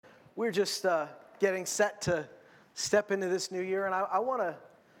We're just getting set to step into this new year, and I want to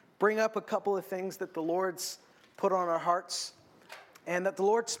bring up a couple of things that the Lord's put on our hearts and that the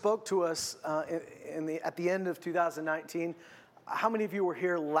Lord spoke to us at the end of 2019. How many of you were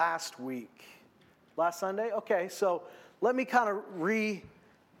here last week? Last Sunday? Okay, so let me kind of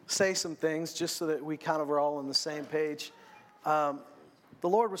say some things just so that we kind of are all on the same page. The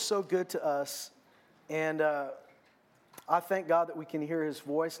Lord was so good to us, and I thank God that we can hear His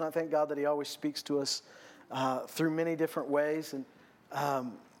voice, and I thank God that He always speaks to us through many different ways. And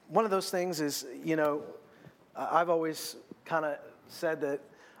one of those things is, I've always kind of said that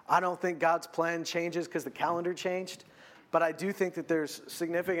I don't think God's plan changes because the calendar changed, but I do think that there's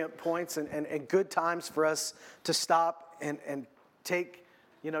significant points and good times for us to stop and take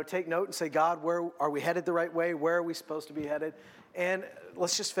note and say, God, where are we headed the right way? Where are we supposed to be headed? And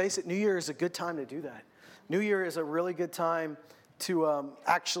let's just face it, New Year is a good time to do that. New Year is a really good time to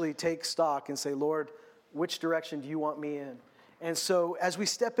actually take stock and say, Lord, which direction do you want me in? And so as we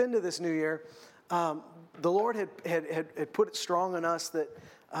step into this new year, the Lord had put it strong on us that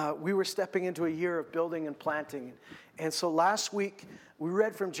we were stepping into a year of building and planting. And so last week, we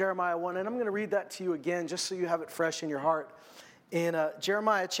read from Jeremiah 1, and I'm going to read that to you again just so you have it fresh in your heart. In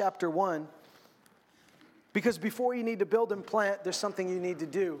Jeremiah chapter 1, because before you need to build and plant, there's something you need to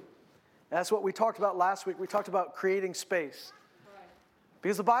do. And that's what we talked about last week. We talked about creating space.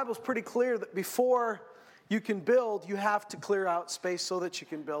 Because the Bible's pretty clear that before you can build, you have to clear out space so that you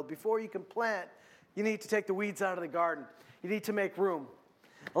can build. Before you can plant, you need to take the weeds out of the garden. You need to make room.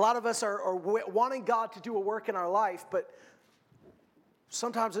 A lot of us are wanting God to do a work in our life, but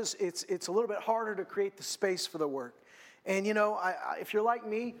sometimes it's a little bit harder to create the space for the work. And if you're like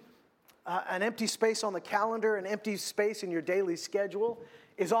me, an empty space on the calendar, an empty space in your daily schedule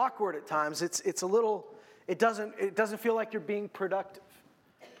is awkward at times. It's a little, it doesn't feel like you're being productive.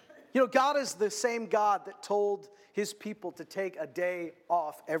 God is the same God that told His people to take a day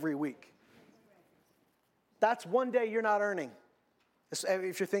off every week. That's one day you're not earning,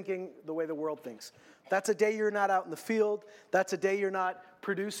 if you're thinking the way the world thinks. That's a day you're not out in the field. That's a day you're not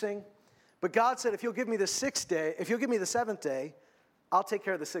producing. But God said, if you'll give me the seventh day, I'll take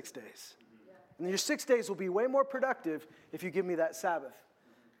care of the 6 days. And your 6 days will be way more productive if you give me that Sabbath.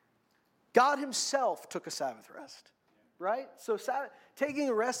 God Himself took a Sabbath rest, right? So taking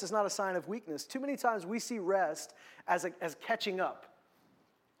a rest is not a sign of weakness. Too many times we see rest as catching up,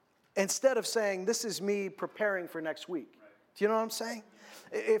 instead of saying, this is me preparing for next week. Do you know what I'm saying?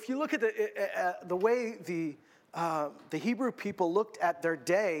 If you look at the way the Hebrew people looked at their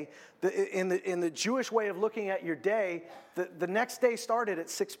day, in the Jewish way of looking at your day, the next day started at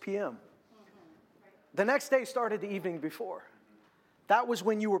 6 p.m. The next day started the evening before. That was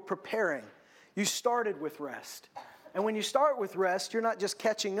when you were preparing. You started with rest. And when you start with rest, you're not just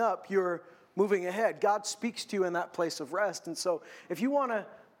catching up, you're moving ahead. God speaks to you in that place of rest. And so if you want to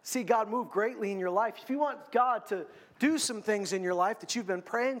see God move greatly in your life, if you want God to do some things in your life that you've been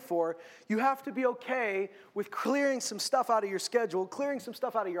praying for, you have to be okay with clearing some stuff out of your schedule, clearing some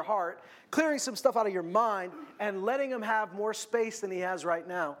stuff out of your heart, clearing some stuff out of your mind, and letting Him have more space than He has right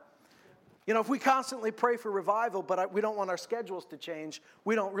now. If we constantly pray for revival, but we don't want our schedules to change,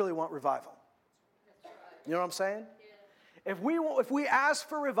 we don't really want revival. You know what I'm saying? Yeah. If we ask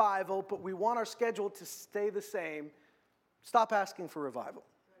for revival, but we want our schedule to stay the same, stop asking for revival.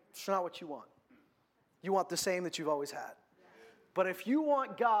 It's not what you want. You want the same that you've always had. But if you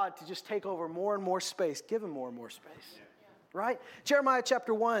want God to just take over more and more space, give Him more and more space. Right? Jeremiah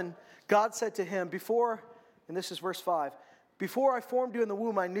chapter 1, God said to him, and this is verse 5, before I formed you in the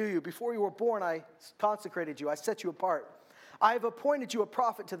womb, I knew you. Before you were born, I consecrated you. I set you apart. I have appointed you a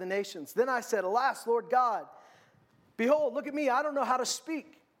prophet to the nations. Then I said, alas, Lord God, behold, look at me. I don't know how to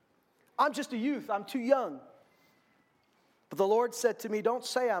speak. I'm just a youth. I'm too young. But the Lord said to me, don't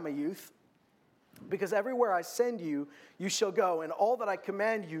say I'm a youth, because everywhere I send you, you shall go, and all that I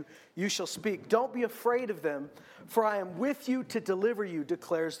command you, you shall speak. Don't be afraid of them, for I am with you to deliver you,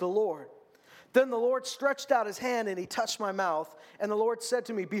 declares the Lord. Then the Lord stretched out His hand, and He touched my mouth, and the Lord said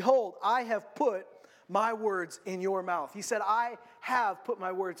to me, behold, I have put my words in your mouth. He said, I have put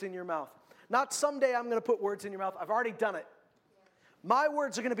my words in your mouth. Not someday I'm going to put words in your mouth. I've already done it. My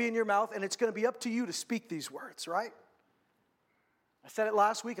words are going to be in your mouth, and it's going to be up to you to speak these words, right? I said it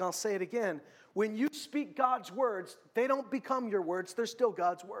last week, and I'll say it again. When you speak God's words, they don't become your words. They're still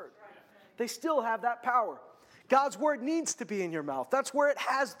God's word. They still have that power. God's word needs to be in your mouth. That's where it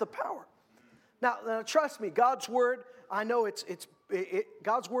has the power. Now trust me, God's word, I know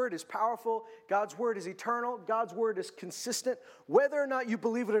God's word is powerful. God's word is eternal. God's word is consistent. Whether or not you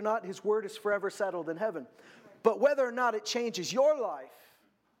believe it or not, His word is forever settled in heaven. But whether or not it changes your life,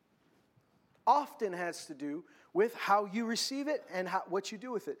 often has to do with how you receive it and what you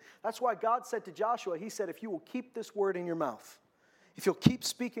do with it. That's why God said to Joshua, he said, if you will keep this word in your mouth, if you'll keep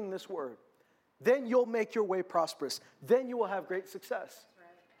speaking this word, then you'll make your way prosperous. Then you will have great success.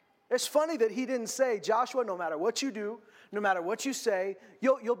 Right. It's funny that he didn't say, Joshua, no matter what you do, no matter what you say,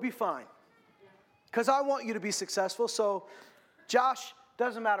 you'll be fine. Because I want you to be successful. So, Josh,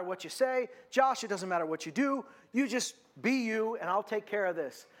 doesn't matter what you say. Josh, it doesn't matter what you do. You just be you, and I'll take care of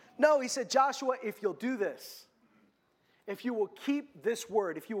this. No, he said, Joshua, if you'll do this, if you will keep this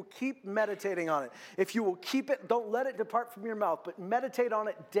word, if you will keep meditating on it, if you will keep it, don't let it depart from your mouth, but meditate on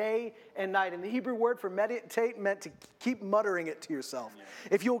it day and night. And the Hebrew word for meditate meant to keep muttering it to yourself.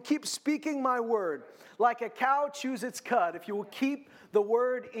 If you will keep speaking my word, like a cow chews its cud, if you will keep the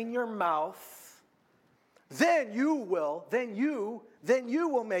word in your mouth, then you will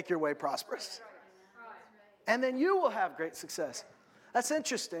make your way prosperous. And then you will have great success. That's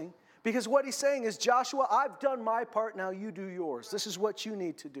interesting. Because what he's saying is, Joshua, I've done my part, now you do yours. This is what you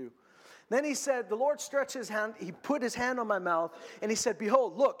need to do. Then he said, the Lord stretched his hand, he put his hand on my mouth, and he said,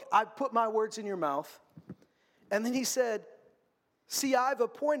 behold, look, I've put my words in your mouth. And then he said, see, I've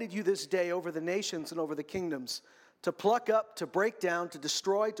appointed you this day over the nations and over the kingdoms, to pluck up, to break down, to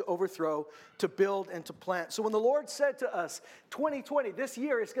destroy, to overthrow, to build, and to plant. So when the Lord said to us, 2020, this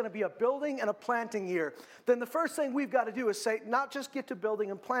year is going to be a building and a planting year, then the first thing we've got to do is say, not just get to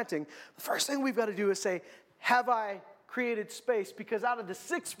building and planting. The first thing we've got to do is say, have I created space? Because out of the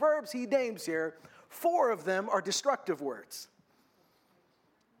 6 verbs he names here, 4 of them are destructive words.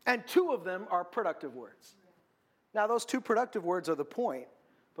 And 2 of them are productive words. Now, those 2 productive words are the point.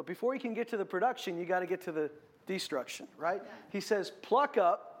 But before you can get to the production, you got to get to the destruction, right? He says, pluck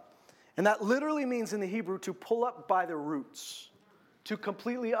up, and that literally means in the Hebrew to pull up by the roots, to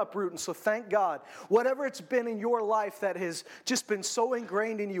completely uproot. And so thank God, whatever it's been in your life that has just been so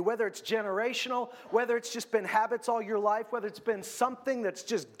ingrained in you, whether it's generational, whether it's just been habits all your life, whether it's been something that's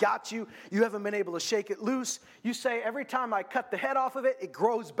just got you, you haven't been able to shake it loose. You say, every time I cut the head off of it, it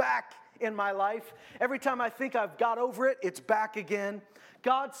grows back in my life. Every time I think I've got over it, it's back again.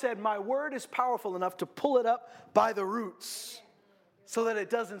 God said, my word is powerful enough to pull it up by the roots so that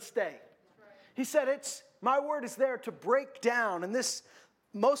it doesn't stay. He said, my word is there to break down. And this,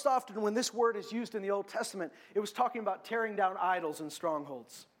 most often when this word is used in the Old Testament, it was talking about tearing down idols and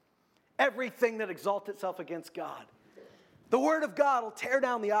strongholds. Everything that exalts itself against God. The word of God will tear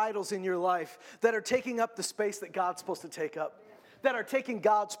down the idols in your life that are taking up the space that God's supposed to take up, that are taking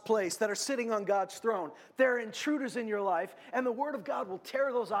God's place, that are sitting on God's throne. They're intruders in your life, and the word of God will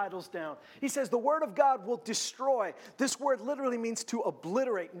tear those idols down. He says the word of God will destroy. This word literally means to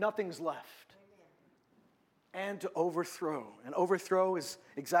obliterate. Nothing's left. And to overthrow. And overthrow is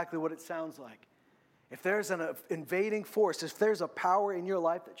exactly what it sounds like. If there's an invading force, if there's a power in your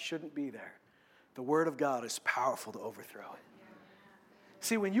life that shouldn't be there, the word of God is powerful to overthrow it.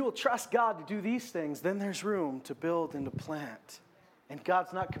 See, when you will trust God to do these things, then there's room to build and to plant. And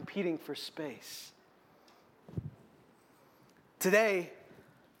God's not competing for space. Today,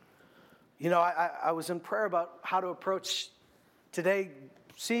 I was in prayer about how to approach today,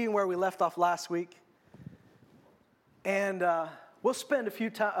 seeing where we left off last week. And we'll spend a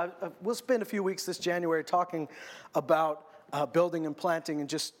few weeks this January talking about building and planting and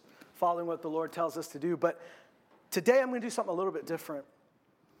just following what the Lord tells us to do. But today I'm going to do something a little bit different.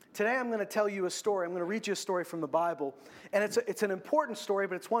 Today I'm going to tell you a story. I'm going to read you a story from the Bible. And it's an important story,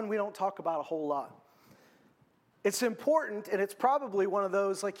 but it's one we don't talk about a whole lot. It's important, and it's probably one of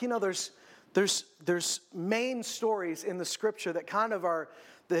those, there's main stories in the Scripture that kind of are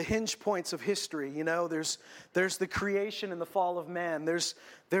the hinge points of history. There's the creation and the fall of man. There's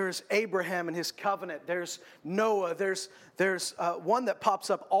Abraham and his covenant. There's Noah. There's one that pops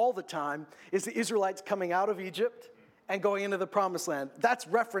up all the time is the Israelites coming out of Egypt and going into the promised land. That's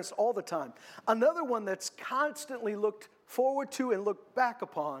referenced all the time. Another one that's constantly looked forward to and looked back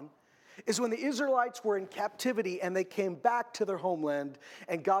upon is when the Israelites were in captivity and they came back to their homeland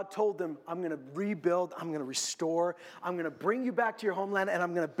and God told them, I'm going to rebuild, I'm going to restore, I'm going to bring you back to your homeland and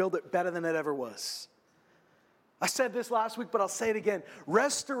I'm going to build it better than it ever was. I said this last week, but I'll say it again.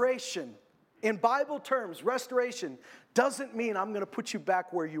 Restoration, in Bible terms, restoration doesn't mean I'm going to put you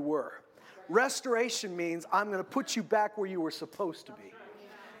back where you were. Restoration means I'm going to put you back where you were supposed to be.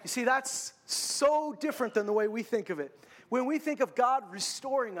 You see, that's so different than the way we think of it. When we think of God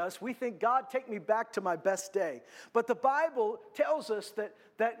restoring us, we think, God, take me back to my best day. But the Bible tells us that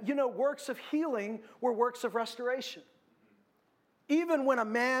works of healing were works of restoration. Even when a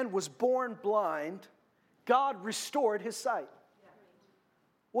man was born blind, God restored his sight.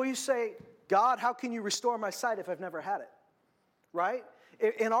 Well, you say, God, how can you restore my sight if I've never had it? Right?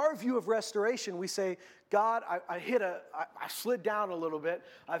 in our view of restoration, we say, God, I slid down a little bit.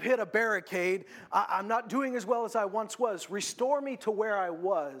 I've hit a barricade. I'm not doing as well as I once was. Restore me to where I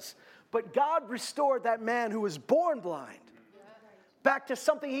was. But God restored that man who was born blind back to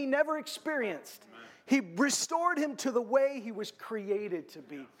something he never experienced. He restored him to the way he was created to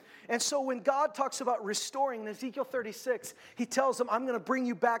be. And so when God talks about restoring in Ezekiel 36, he tells them, I'm going to bring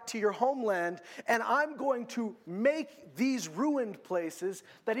you back to your homeland, and I'm going to make these ruined places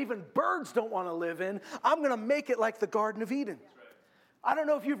that even birds don't want to live in, I'm going to make it like the Garden of Eden. I don't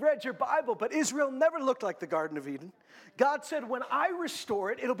know if you've read your Bible, but Israel never looked like the Garden of Eden. God said, when I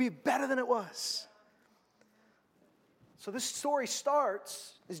restore it, it'll be better than it was. So this story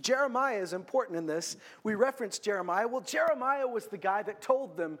starts, as Jeremiah is important in this. We reference Jeremiah. Well, Jeremiah was the guy that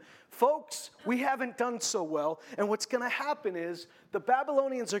told them, folks, we haven't done so well. And what's going to happen is the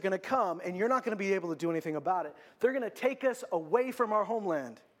Babylonians are going to come, and you're not going to be able to do anything about it. They're going to take us away from our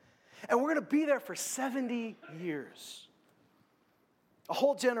homeland. And we're going to be there for 70 years. A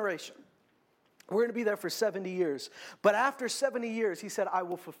whole generation. We're going to be there for 70 years. But after 70 years, he said, I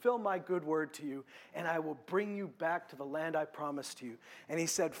will fulfill my good word to you, and I will bring you back to the land I promised you. And he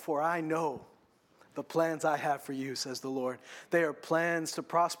said, for I know the plans I have for you, says the Lord. They are plans to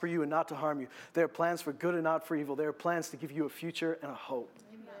prosper you and not to harm you. They are plans for good and not for evil. They are plans to give you a future and a hope.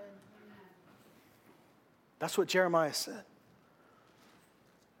 Amen. That's what Jeremiah said.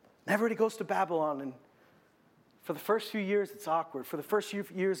 And everybody goes to Babylon, and for the first few years, it's awkward. For the first few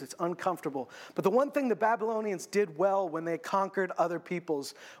years, it's uncomfortable. But the one thing the Babylonians did well when they conquered other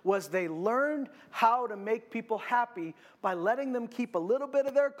peoples was they learned how to make people happy by letting them keep a little bit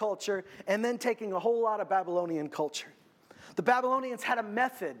of their culture and then taking a whole lot of Babylonian culture. The Babylonians had a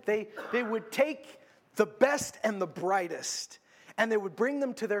method. They would take the best and the brightest, and they would bring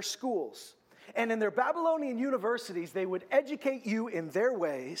them to their schools. And in their Babylonian universities, they would educate you in their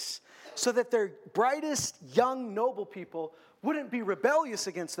ways so that their brightest young noble people wouldn't be rebellious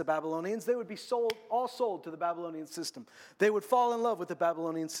against the Babylonians. They would be all sold to the Babylonian system. They would fall in love with the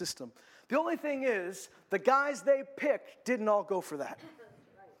Babylonian system. The only thing is, the guys they picked didn't all go for that.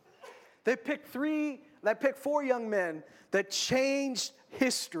 They picked four young men that changed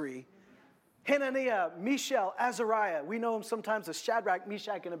history. Hananiah, Mishael, Azariah. We know them sometimes as Shadrach,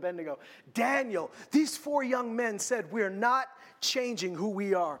 Meshach, and Abednego. Daniel. These four young men said, we are not changing who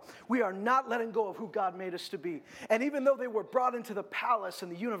we are. We are not letting go of who God made us to be. And even though they were brought into the palace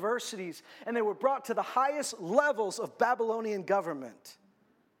and the universities, and they were brought to the highest levels of Babylonian government,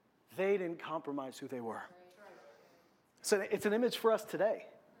 they didn't compromise who they were. So it's an image for us today.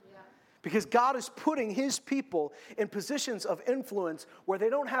 Because God is putting his people in positions of influence where they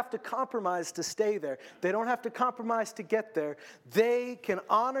don't have to compromise to stay there. They don't have to compromise to get there. They can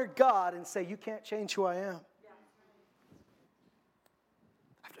honor God and say, you can't change who I am. Yeah.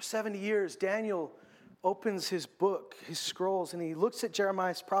 After 70 years, Daniel opens his book, his scrolls, and he looks at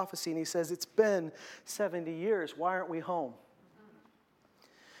Jeremiah's prophecy and he says, it's been 70 years. Why aren't we home?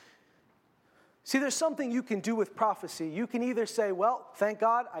 See, there's something you can do with prophecy. You can either say, well, thank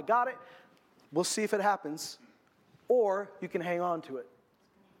God, I got it. We'll see if it happens. Or you can hang on to it.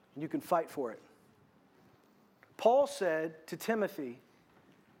 And you can fight for it. Paul said to Timothy,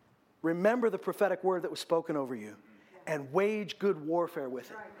 remember the prophetic word that was spoken over you and wage good warfare with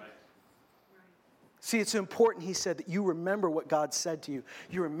it. See, it's important, he said, that you remember what God said to you.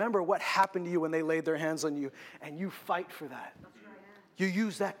 You remember what happened to you when they laid their hands on you, and you fight for that. You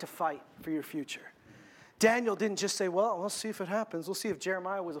use that to fight for your future. Daniel didn't just say, well, let's see if it happens. We'll see if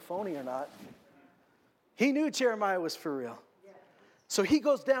Jeremiah was a phony or not. He knew Jeremiah was for real. So he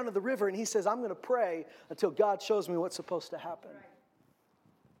goes down to the river and he says, I'm going to pray until God shows me what's supposed to happen.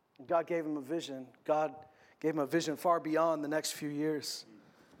 And God gave him a vision. God gave him a vision far beyond the next few years.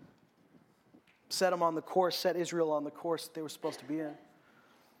 Set him on the course, set Israel on the course that they were supposed to be in.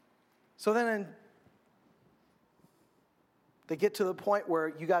 So then they get to the point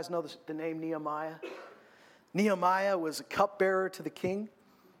where you guys know the name Nehemiah. Nehemiah was a cupbearer to the king.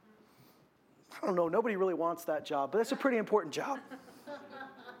 I don't know, nobody really wants that job, but it's a pretty important job.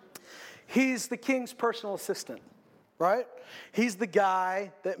 He's the king's personal assistant, right? He's the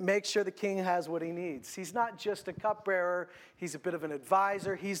guy that makes sure the king has what he needs. He's not just a cupbearer, he's a bit of an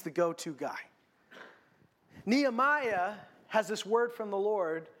advisor, he's the go-to guy. Nehemiah has this word from the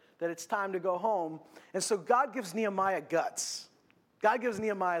Lord that it's time to go home. And so God gives Nehemiah guts. God gives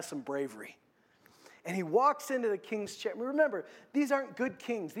Nehemiah some bravery. And he walks into the king's chair. Remember, these aren't good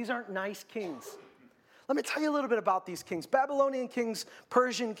kings. These aren't nice kings. Let me tell you a little bit about these kings. Babylonian kings,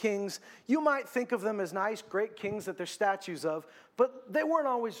 Persian kings, you might think of them as nice, great kings that they're statues of, but they weren't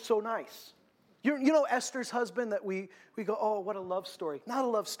always so nice. You know Esther's husband that we go, oh, what a love story. Not a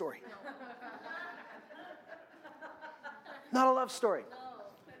love story. Not a love story.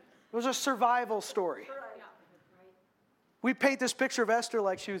 It was a survival story. We paint this picture of Esther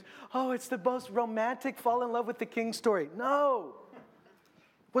like she was, oh, it's the most romantic fall in love with the king story. No.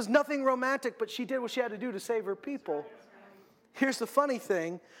 It was nothing romantic, but she did what she had to do to save her people. Here's the funny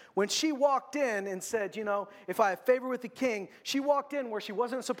thing. When she walked in and said, you know, if I have favor with the king, she walked in where she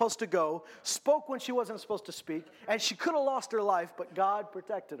wasn't supposed to go, spoke when she wasn't supposed to speak, and she could have lost her life, but God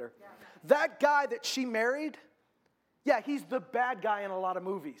protected her. That guy that she married, yeah, he's the bad guy in a lot of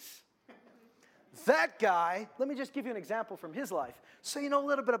movies. That guy, let me just give you an example from his life, so you know a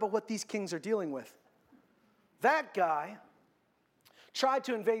little bit about what these kings are dealing with. That guy tried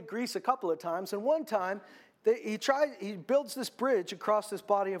to invade Greece a couple of times, and one time, he builds this bridge across this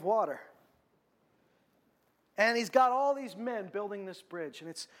body of water. And he's got all these men building this bridge. And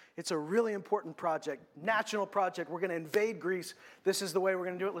it's a really important project, national project. We're going to invade Greece. This is the way we're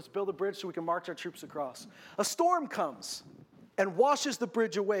going to do it. Let's build a bridge so we can march our troops across. A storm comes and washes the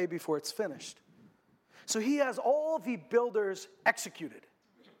bridge away before it's finished. So he has all the builders executed.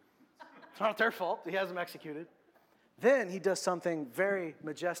 It's not their fault. He has them executed. Then he does something very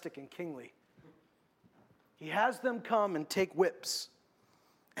majestic and kingly. He has them come and take whips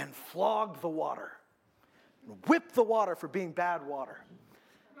and flog the water. Whip the water for being bad water.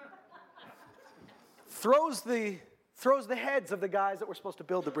 Throws the heads of the guys that were supposed to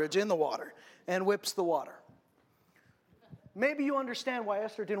build the bridge in the water and whips the water. Maybe you understand why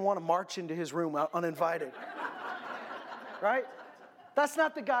Esther didn't want to march into his room uninvited. Right? That's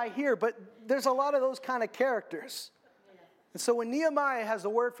not the guy here, but there's a lot of those kind of characters. And so when Nehemiah has a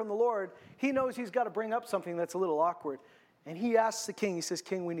word from the Lord, he knows he's got to bring up something that's a little awkward. And he asks the king, he says,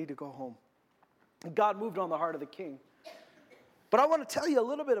 King, we need to go home. And God moved on the heart of the king. But I want to tell you a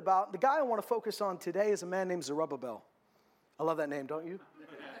little bit about, the guy I want to focus on today is a man named Zerubbabel. I love that name, don't you?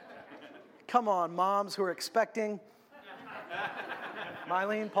 Come on, moms who are expecting.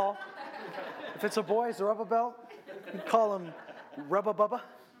 Mylene, Paul. If it's a boy, Zerubbabel, you call him Rubba Bubba.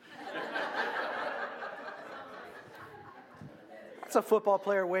 That's a football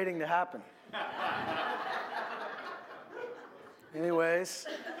player waiting to happen. Anyways,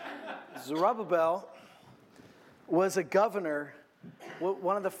 Zerubbabel was a governor,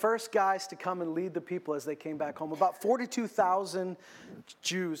 one of the first guys to come and lead the people as they came back home. About 42,000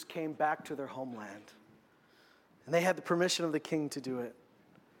 Jews came back to their homeland. And they had the permission of the king to do it.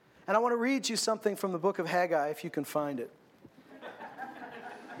 And I want to read you something from the book of Haggai, if you can find it.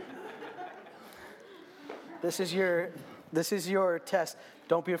 This is your test.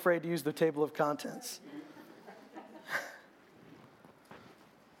 Don't be afraid to use the table of contents.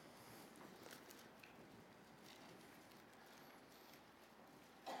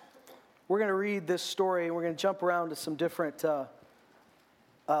 We're going to read this story, and we're going to jump around to some different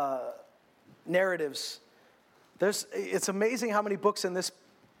narratives. It's amazing how many books in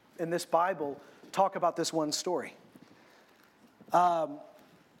this Bible talk about this one story.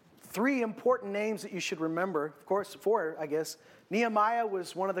 3 important names that you should remember. Of course, 4, I guess. Nehemiah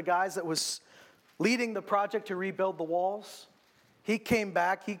was one of the guys that was leading the project to rebuild the walls. He came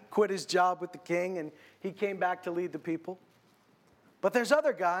back. He quit his job with the king, and he came back to lead the people. But there's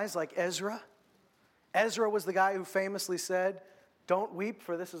other guys like Ezra. Ezra was the guy who famously said, "Don't weep,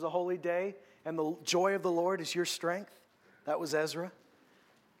 for this is a holy day, and the joy of the Lord is your strength." That was Ezra.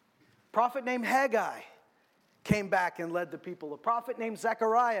 A prophet named Haggai came back and led the people. A prophet named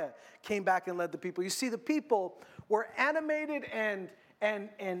Zechariah came back and led the people. You see, the people were animated and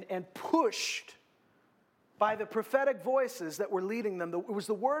pushed by the prophetic voices that were leading them. It was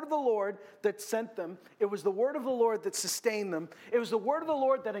the word of the Lord that sent them. It was the word of the Lord that sustained them. It was the word of the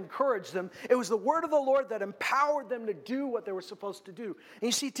Lord that encouraged them. It was the word of the Lord that empowered them to do what they were supposed to do. And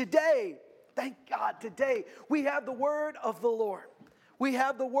you see, today, thank God, today, we have the word of the Lord. We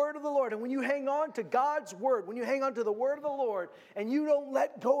have the word of the Lord. And when you hang on to God's word, when you hang on to the word of the Lord, and you don't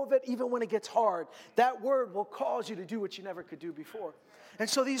let go of it even when it gets hard, that word will cause you to do what you never could do before. And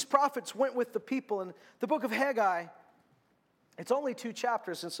so these prophets went with the people. And the book of Haggai, it's only 2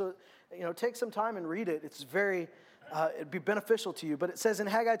 chapters. And so, take some time and read it. It's it'd be beneficial to you. But it says in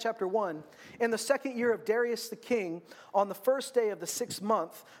Haggai chapter 1, in the 2nd year of Darius the king, on the 1st day of the 6th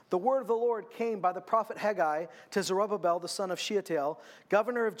month, the word of the Lord came by the prophet Haggai to Zerubbabel, the son of Shealtiel,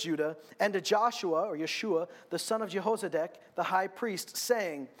 governor of Judah, and to Joshua, or Yeshua, the son of Jehozadak, the high priest,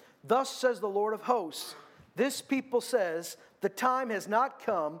 saying, "Thus says the Lord of hosts, this people says, the time has not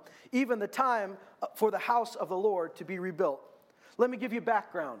come, even the time for the house of the Lord to be rebuilt." Let me give you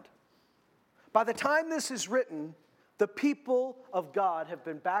background. By the time this is written, the people of God have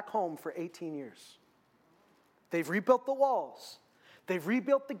been back home for 18 years. They've rebuilt the walls. They've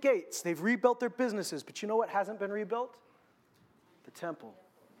rebuilt the gates. They've rebuilt their businesses. But you know what hasn't been rebuilt? The temple.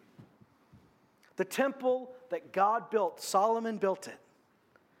 The temple that God built, Solomon built it.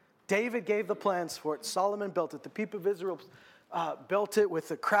 David gave the plans for it. Solomon built it. The people of Israel built it with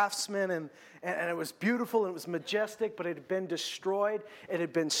the craftsmen, and it was beautiful and it was majestic, but it had been destroyed. It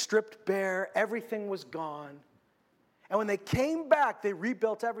had been stripped bare. Everything was gone. And when they came back, they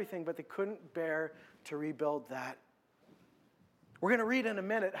rebuilt everything, but they couldn't bear to rebuild that. We're going to read in a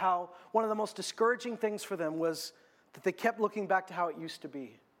minute how one of the most discouraging things for them was that they kept looking back to how it used to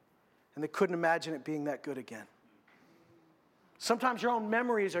be, and they couldn't imagine it being that good again. Sometimes your own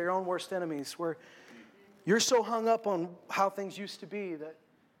memories are your own worst enemies, where you're so hung up on how things used to be that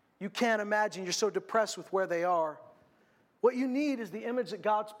you can't imagine. You're so depressed with where they are. What you need is the image that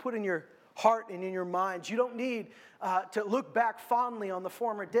God's put in your heart and in your mind. You don't need to look back fondly on the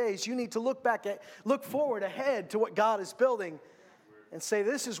former days. You need to look forward ahead to what God is building and say,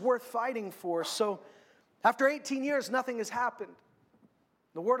 this is worth fighting for. So after 18 years, nothing has happened.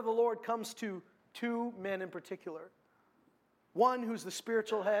 The word of the Lord comes to two men in particular. One who's the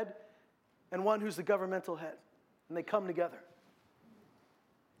spiritual head and one who's the governmental head. And they come together.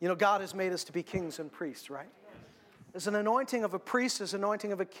 You know, God has made us to be kings and priests, right? There's an anointing of a priest, there's an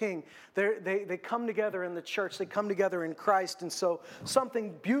anointing of a king. They come together in the church, they come together in Christ. And so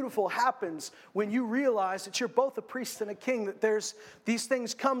something beautiful happens when you realize that you're both a priest and a king, that there's these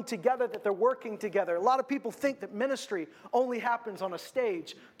things come together, that they're working together. A lot of people think that ministry only happens on a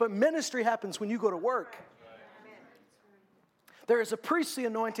stage, but ministry happens when you go to work. There is a priestly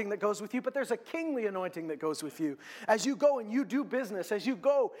anointing that goes with you, but there's a kingly anointing that goes with you. As you go and you do business, as you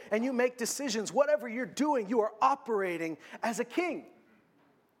go and you make decisions, whatever you're doing, you are operating as a king,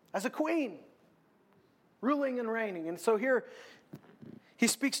 as a queen, ruling and reigning. And so here he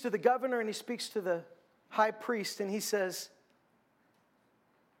speaks to the governor and he speaks to the high priest, and he says,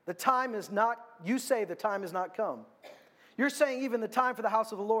 the time is not, you say the time has not come. You're saying even the time for the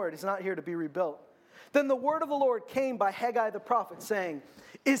house of the Lord is not here to be rebuilt. Then the word of the Lord came by Haggai the prophet, saying,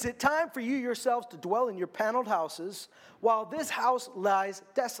 is it time for you yourselves to dwell in your paneled houses, while this house lies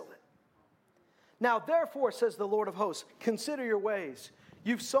desolate? Now therefore, says the Lord of hosts, consider your ways.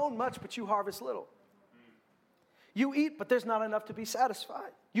 You've sown much, but you harvest little. You eat, but there's not enough to be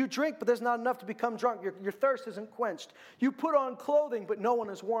satisfied. You drink, but there's not enough to become drunk. Your thirst isn't quenched. You put on clothing, but no one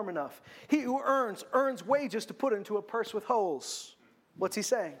is warm enough. He who earns wages to put into a purse with holes. What's he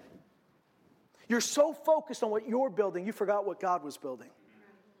saying? You're so focused on what you're building, you forgot what God was building.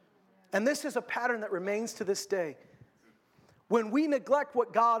 And this is a pattern that remains to this day. When we neglect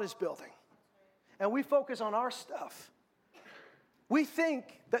what God is building and we focus on our stuff, we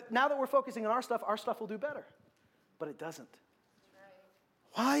think that now that we're focusing on our stuff will do better. But it doesn't.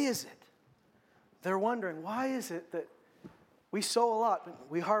 Why is it? They're wondering, why is it that we sow a lot, but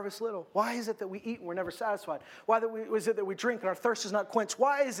we harvest little? Why is it that we eat and we're never satisfied? Why is it that we drink and our thirst is not quenched?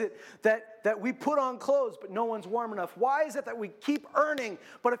 Why is it that we put on clothes, but no one's warm enough? Why is it that we keep earning,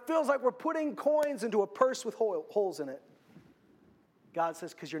 but it feels like we're putting coins into a purse with holes in it? God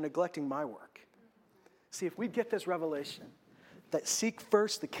says, because you're neglecting my work. See, if we get this revelation that seek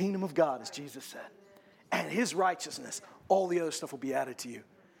first the kingdom of God, as Jesus said, and his righteousness, all the other stuff will be added to you.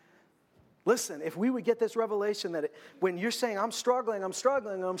 Listen, if we would get this revelation that when you're saying, I'm struggling,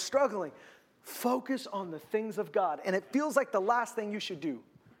 focus on the things of God. And it feels like the last thing you should do.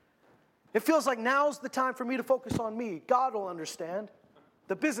 It feels like now's the time for me to focus on me. God will understand.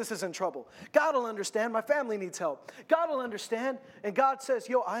 The business is in trouble. God will understand. My family needs help. God will understand. And God says,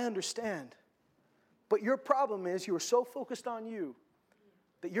 I understand. But your problem is you are so focused on you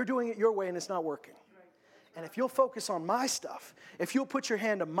that you're doing it your way and it's not working. And if you'll focus on my stuff, if you'll put your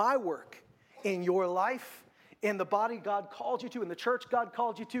hand to my work in your life, in the body God called you to, in the church God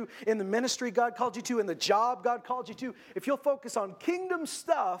called you to, in the ministry God called you to, in the job God called you to, if you'll focus on kingdom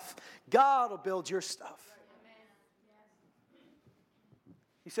stuff, God will build your stuff.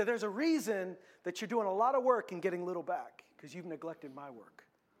 He said, there's a reason that you're doing a lot of work and getting little back, because you've neglected my work.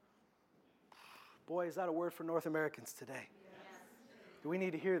 Boy, is that a word for North Americans today. Do we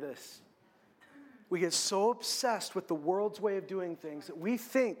need to hear this? We get so obsessed with the world's way of doing things that we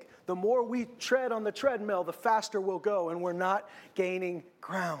think the more we tread on the treadmill, the faster we'll go, and we're not gaining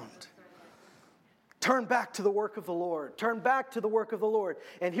ground. Turn back to the work of the Lord. Turn back to the work of the Lord,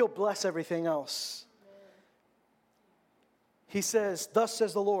 and he'll bless everything else. He says, thus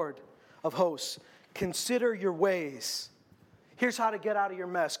says the Lord of hosts, consider your ways. Here's how to get out of your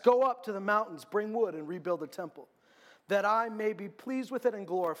mess. Go up to the mountains, bring wood, and rebuild the temple, that I may be pleased with it and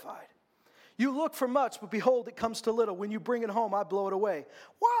glorified. You look for much, but behold, it comes to little. When you bring it home, I blow it away.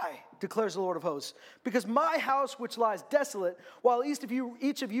 Why? Declares the Lord of hosts. Because my house which lies desolate, while each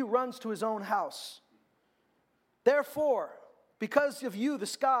of you runs to his own house. Therefore, because of you, the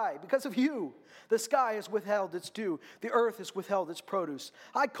sky has withheld its dew. The earth has withheld its produce.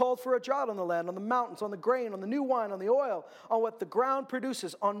 I called for a drought on the land, on the mountains, on the grain, on the new wine, on the oil, on what the ground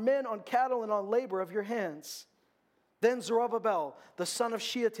produces, on men, on cattle, and on labor of your hands. Then Zerubbabel, the son of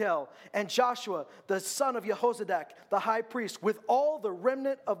Shealtiel, and Joshua, the son of Jehozadak, the high priest, with all the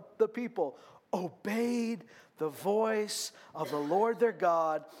remnant of the people, obeyed the voice of the Lord their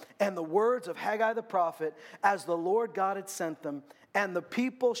God and the words of Haggai the prophet, as the Lord God had sent them, and the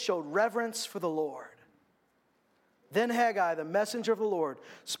people showed reverence for the Lord. Then Haggai, the messenger of the Lord,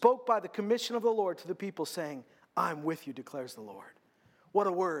 spoke by the commission of the Lord to the people, saying, I'm with you, declares the Lord. What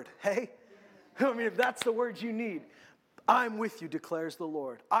a word, hey? I mean, if that's the word you need. I'm with you, declares the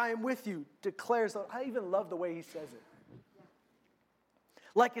Lord. I am with you, declares the Lord. I even love the way he says it.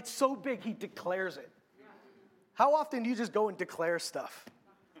 Like it's so big, he declares it. How often do you just go and declare stuff?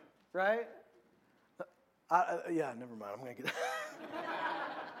 Right? Yeah, never mind. I'm going to get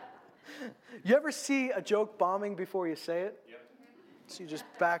You ever see a joke bombing before you say it? Yep. So you just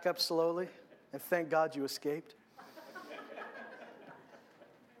back up slowly and thank God you escaped?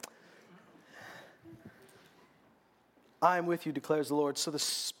 I am with you, declares the Lord. So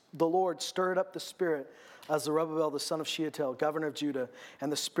the Lord stirred up the spirit of Zerubbabel, the son of Shealtiel, governor of Judah,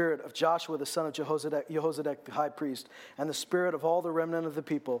 and the spirit of Joshua, the son of Jehozadak, the high priest, and the spirit of all the remnant of the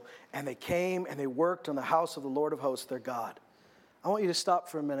people. And they came and they worked on the house of the Lord of hosts, their God. I want you to stop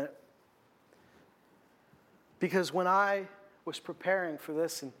for a minute. Because when I was preparing for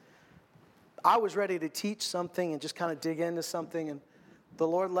this, and I was ready to teach something and just kind of dig into something, and the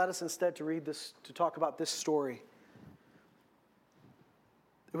Lord led us instead to read this, to talk about this story.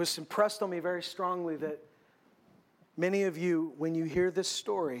 It was impressed on me very strongly that many of you, when you hear this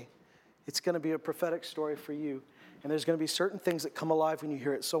story, it's going to be a prophetic story for you. And there's going to be certain things that come alive when you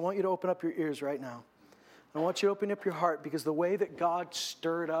hear it. So I want you to open up your ears right now. I want you to open up your heart, because the way that God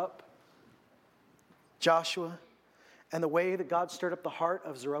stirred up Joshua and the way that God stirred up the heart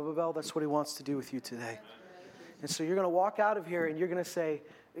of Zerubbabel, that's what he wants to do with you today. And so you're going to walk out of here and you're going to say,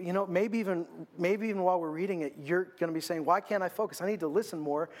 you know, maybe even while we're reading it, you're going to be saying, why can't I focus? I need to listen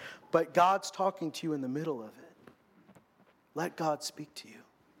more. But God's talking to you in the middle of it. Let God speak to you.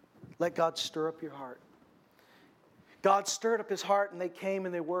 Let God stir up your heart. God stirred up his heart, and they came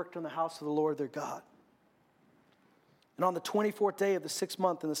and they worked on the house of the Lord their God. And on the 24th day of the 6th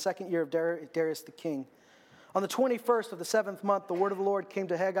month, in the 2nd year of Darius the king, on the 21st of the 7th month, the word of the Lord came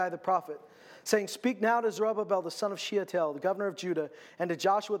to Haggai the prophet, saying, speak now to Zerubbabel, the son of Shealtiel, the governor of Judah, and to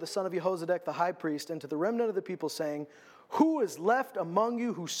Joshua, the son of Jehozadak, the high priest, and to the remnant of the people, saying, who is left among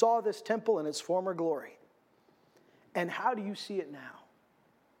you who saw this temple in its former glory? And how do you see it now?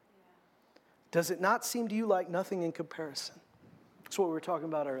 Does it not seem to you like nothing in comparison? That's what we were talking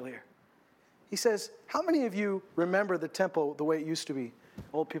about earlier. He says, how many of you remember the temple the way it used to be?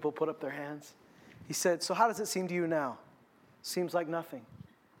 Old people put up their hands. He said, so how does it seem to you now? Seems like nothing.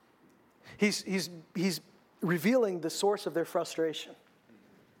 He's revealing the source of their frustration.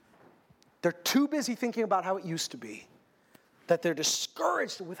 They're too busy thinking about how it used to be that they're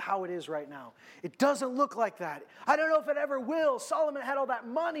discouraged with how it is right now. It doesn't look like that. I don't know if it ever will. Solomon had all that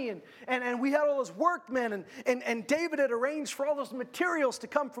money, and we had all those workmen, and David had arranged for all those materials to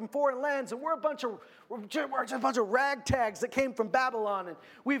come from foreign lands, and we're just a bunch of ragtags that came from Babylon, and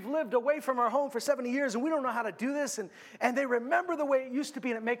we've lived away from our home for 70 years, and we don't know how to do this, and they remember the way it used to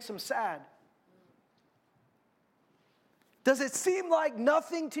be, and it makes them sad. Does it seem like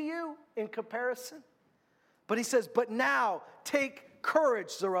nothing to you in comparison? But he says, but now take courage,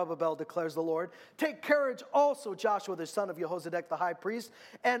 Zerubbabel, declares the Lord. Take courage also, Joshua, the son of Jehozadak, the high priest.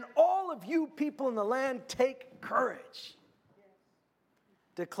 And all of you people in the land, take courage,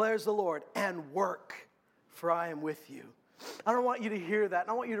 declares the Lord, and work, for I am with you. I don't want you to hear that.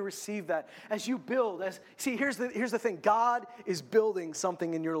 I want you to receive that as you build. Here's the thing. God is building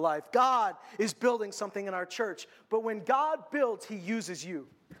something in your life. God is building something in our church. But when God builds, he uses you.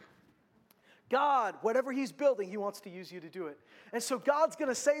 God, whatever he's building, he wants to use you to do it. And so God's going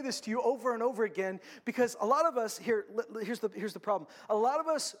to say this to you over and over again, because a lot of us, here's the problem. A lot of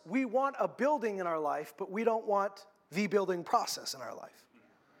us, we want a building in our life, but we don't want the building process in our life.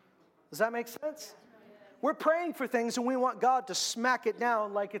 Does that make sense? We're praying for things and we want God to smack it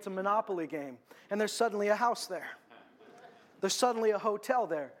down like it's a Monopoly game. And there's suddenly a house there. There's suddenly a hotel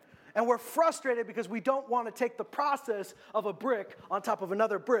there. And we're frustrated because we don't want to take the process of a brick on top of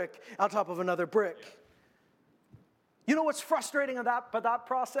another brick on top of another brick. You know what's frustrating about that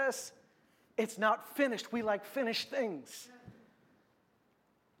process? It's not finished. We like finished things.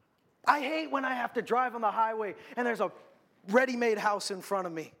 I hate when I have to drive on the highway and there's a ready-made house in front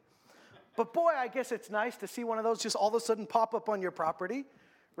of me. But boy, I guess it's nice to see one of those just all of a sudden pop up on your property,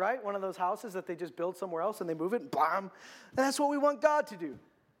 right? One of those houses that they just build somewhere else and they move it and bam. And that's what we want God to do.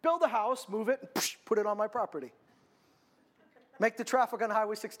 Build a house, move it, and put it on my property. Make the traffic on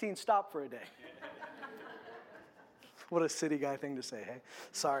Highway 16 stop for a day. What a city guy thing to say, hey?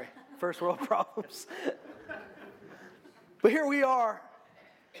 Sorry, first world problems. But here we are,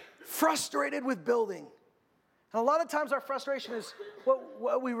 frustrated with building. And a lot of times our frustration is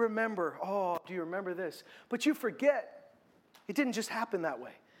what we remember. Oh, do you remember this? But you forget, it didn't just happen that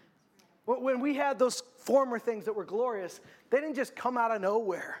way. When we had those former things that were glorious, they didn't just come out of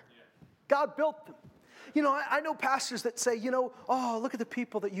nowhere. God built them. You know, I know pastors that say, oh, look at the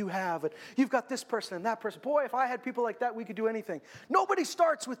people that you have. And you've got this person and that person. Boy, if I had people like that, we could do anything. Nobody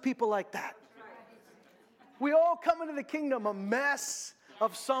starts with people like that. We all come into the kingdom a mess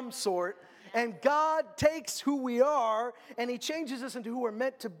of some sort. And God takes who we are and he changes us into who we're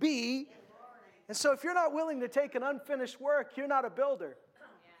meant to be. And so if you're not willing to take an unfinished work, you're not a builder.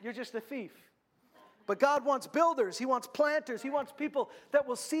 You're just a thief. But God wants builders. He wants planters. He wants people that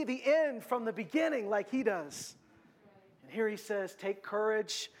will see the end from the beginning like he does. And here he says, take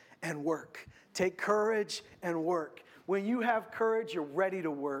courage and work. Take courage and work. When you have courage, you're ready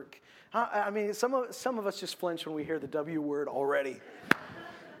to work. I mean, some of us just flinch when we hear the W word already.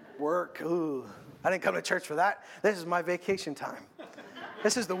 Work. Ooh, I didn't come to church for that. This is my vacation time.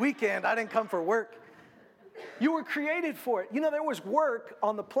 This is the weekend. I didn't come for work. You were created for it. You know, there was work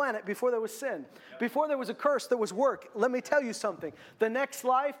on the planet before there was sin. Before there was a curse, there was work. Let me tell you something. The next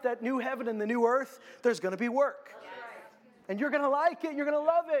life, that new heaven and the new earth, there's going to be work. And you're going to like it. You're going to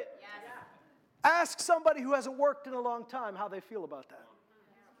love it. Ask somebody who hasn't worked in a long time how they feel about that.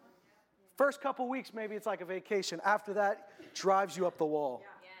 First couple weeks, maybe it's like a vacation. After that, drives you up the wall.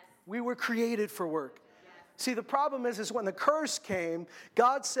 We were created for work. See, the problem is when the curse came,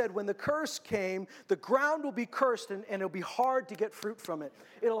 God said when the curse came, the ground will be cursed and it'll be hard to get fruit from it.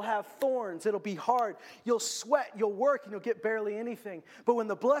 It'll have thorns. It'll be hard. You'll sweat. You'll work and you'll get barely anything. But when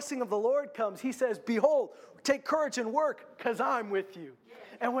the blessing of the Lord comes, he says, behold, take courage and work because I'm with you.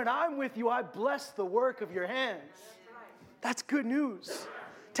 And when I'm with you, I bless the work of your hands. That's good news.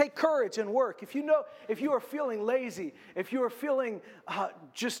 Take courage and work. If you are feeling lazy, if you are feeling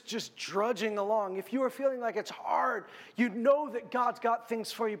just drudging along, if you are feeling like it's hard, you know that God's got things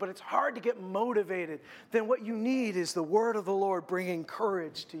for you, but it's hard to get motivated, then what you need is the word of the Lord bringing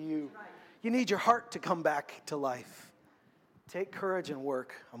courage to you. You need your heart to come back to life. Take courage and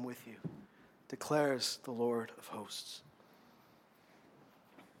work. I'm with you, declares the Lord of hosts.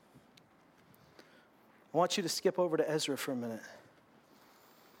 I want you to skip over to Ezra for a minute.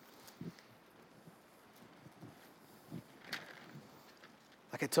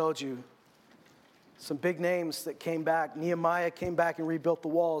 Like I told you, some big names that came back. Nehemiah came back and rebuilt the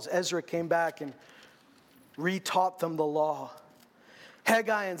walls. Ezra came back and retaught them the law.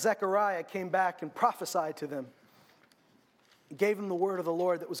 Haggai and Zechariah came back and prophesied to them. Gave them the word of the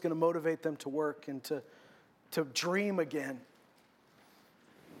Lord that was going to motivate them to work and to dream again.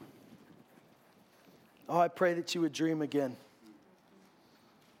 Oh, I pray that you would dream again.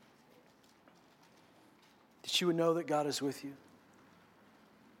 That you would know that God is with you.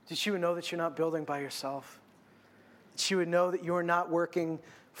 That you would know that you're not building by yourself. That you would know that you are not working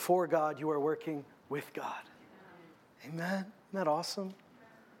for God, you are working with God. Amen. Isn't that awesome? The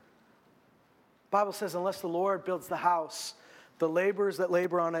Bible says, unless the Lord builds the house, the laborers that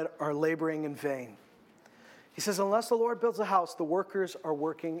labor on it are laboring in vain. He says, unless the Lord builds a house, the workers are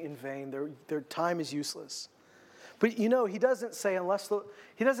working in vain. Their time is useless. But you know, he doesn't say unless the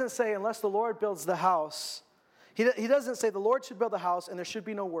Lord builds the house. He doesn't say the Lord should build a house and there should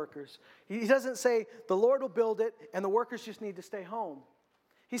be no workers. He doesn't say the Lord will build it and the workers just need to stay home.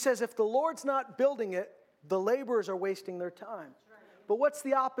 He says if the Lord's not building it, the laborers are wasting their time. But what's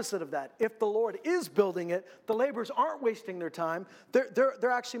the opposite of that? If the Lord is building it, the laborers aren't wasting their time.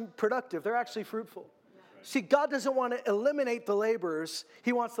 They're actually productive. They're actually fruitful. See, God doesn't want to eliminate the laborers.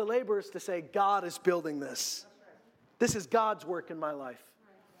 He wants the laborers to say, God is building this. This is God's work in my life.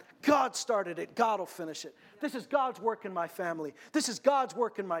 God started it. God will finish it. This is God's work in my family. This is God's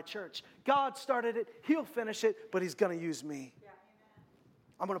work in my church. God started it. He'll finish it, but he's going to use me.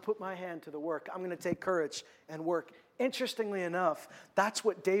 I'm going to put my hand to the work. I'm going to take courage and work. Interestingly enough, that's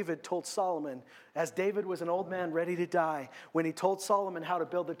what David told Solomon. As David was an old man ready to die, when he told Solomon how to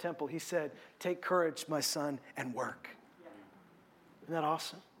build the temple, he said, take courage, my son, and work. Isn't that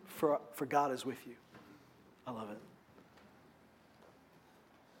awesome? For God is with you. I love it.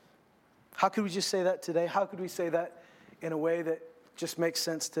 How could we just say that today? How could we say that in a way that just makes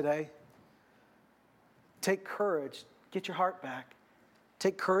sense today? Take courage. Get your heart back.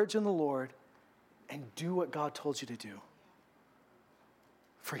 Take courage in the Lord and do what God told you to do.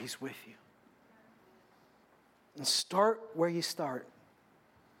 For He's with you. And start where you start.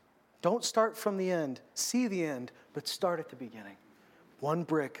 Don't start from the end. See the end, but start at the beginning. One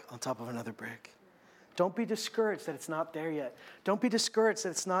brick on top of another brick. Don't be discouraged that it's not there yet. Don't be discouraged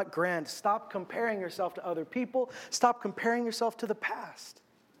that it's not grand. Stop comparing yourself to other people. Stop comparing yourself to the past.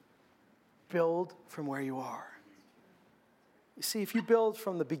 Build from where you are. You see, if you build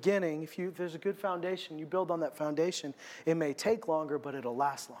from the beginning, if there's a good foundation, you build on that foundation, it may take longer, but it'll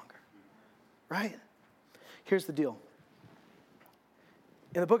last longer. Right? Here's the deal.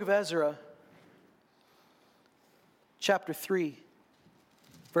 In the book of Ezra, chapter 3,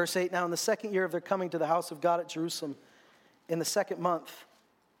 verse 8, now in the second year of their coming to the house of God at Jerusalem, in the second month,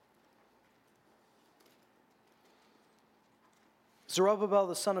 Zerubbabel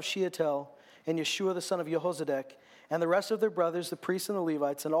the son of Shealtiel and Yeshua the son of Jehozadak and the rest of their brothers, the priests and the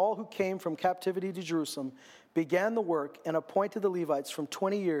Levites, and all who came from captivity to Jerusalem, began the work and appointed the Levites from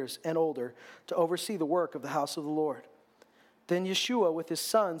 20 years and older to oversee the work of the house of the Lord. Then Yeshua with his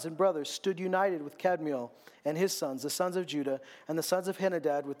sons and brothers stood united with Kadmiel and his sons, the sons of Judah, and the sons of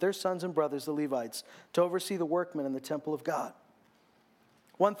Henadad with their sons and brothers, the Levites, to oversee the workmen in the temple of God.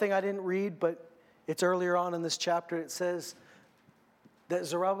 One thing I didn't read, but it's earlier on in this chapter, it says that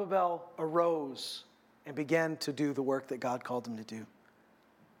Zerubbabel arose and began to do the work that God called him to do.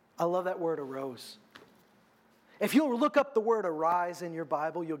 I love that word, arose. If you'll look up the word arise in your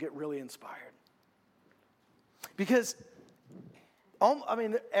Bible, you'll get really inspired. Because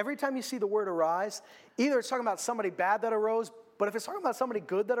every time you see the word arise, either it's talking about somebody bad that arose, but if it's talking about somebody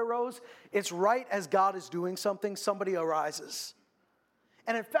good that arose, it's right as God is doing something, somebody arises.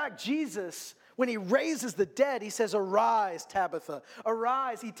 And in fact, Jesus, when he raises the dead, he says, arise, Tabitha,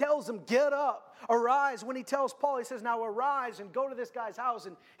 arise. He tells them, get up, arise. When he tells Paul, he says, now arise and go to this guy's house,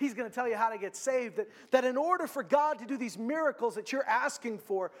 and he's going to tell you how to get saved. That in order for God to do these miracles that you're asking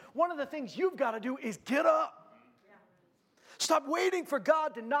for, one of the things you've got to do is get up. Stop waiting for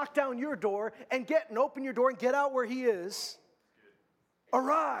God to knock down your door and open your door and get out where he is.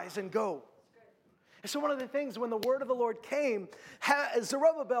 Arise and go. And so one of the things when the word of the Lord came,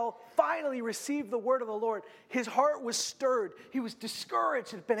 Zerubbabel finally received the word of the Lord. His heart was stirred. He was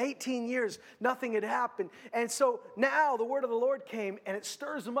discouraged. It had been 18 years. Nothing had happened. And so now the word of the Lord came and it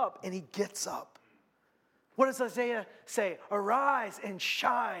stirs him up and he gets up. What does Isaiah say? Arise and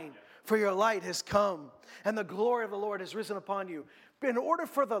shine, for your light has come, and the glory of the Lord has risen upon you. In order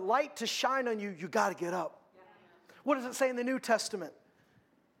for the light to shine on you, you got to get up. What does it say in the New Testament?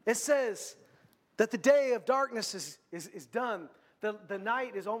 It says that the day of darkness is done. The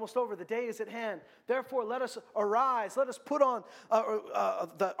night is almost over. The day is at hand. Therefore, let us arise. Let us put on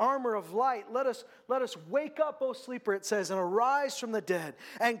the armor of light. Let us wake up, O sleeper, it says, and arise from the dead,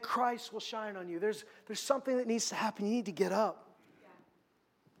 and Christ will shine on you. There's something that needs to happen. You need to get up.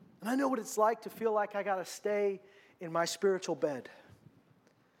 And I know what it's like to feel like I got to stay in my spiritual bed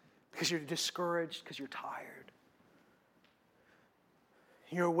because you're discouraged, because you're tired.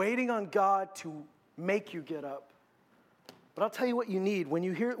 You're waiting on God to make you get up. But I'll tell you what you need. When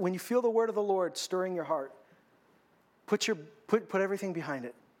you feel the word of the Lord stirring your heart, put everything behind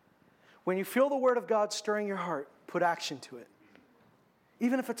it. When you feel the word of God stirring your heart, put action to it.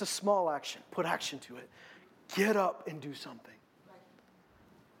 Even if it's a small action, put action to it. Get up and do something.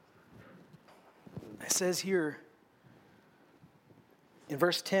 It says here in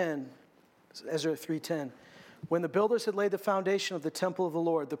verse 10, Ezra 3:10, when the builders had laid the foundation of the temple of the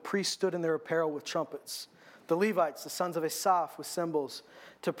Lord, the priests stood in their apparel with trumpets. The Levites, the sons of Asaph, with cymbals,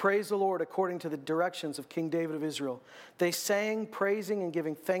 to praise the Lord according to the directions of King David of Israel. They sang, praising and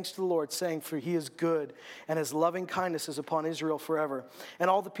giving thanks to the Lord, saying, for he is good, and his loving kindness is upon Israel forever. And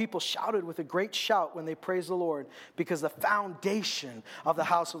all the people shouted with a great shout when they praised the Lord, because the foundation of the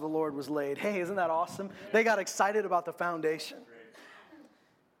house of the Lord was laid. Hey, isn't that awesome? They got excited about the foundation.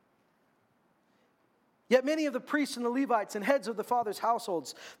 Yet many of the priests and the Levites and heads of the fathers'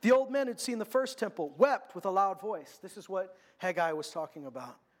 households, the old men who'd seen the first temple, wept with a loud voice. This is what Haggai was talking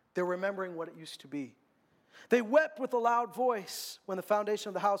about. They're remembering what it used to be. They wept with a loud voice when the foundation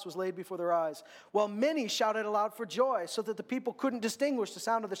of the house was laid before their eyes, while many shouted aloud for joy, so that the people couldn't distinguish the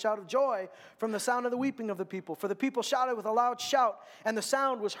sound of the shout of joy from the sound of the weeping of the people. For the people shouted with a loud shout, and the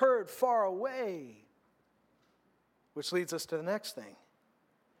sound was heard far away. Which leads us to the next thing.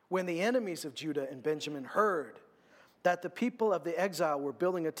 When the enemies of Judah and Benjamin heard that the people of the exile were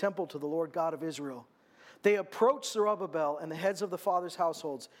building a temple to the Lord God of Israel, they approached Zerubbabel and the heads of the fathers'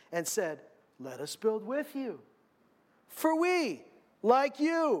 households and said, let us build with you. For we, like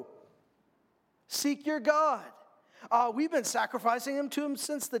you, seek your God. We've been sacrificing him to him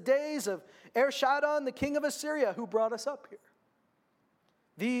since the days of Esarhaddon, the king of Assyria, who brought us up here.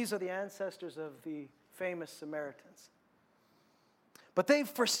 These are the ancestors of the famous Samaritans. But they've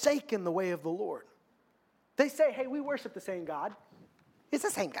forsaken the way of the Lord. They say, hey, we worship the same God. It's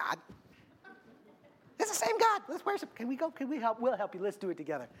the same God. It's the same God. Let's worship. Can we go? Can we help? We'll help you. Let's do it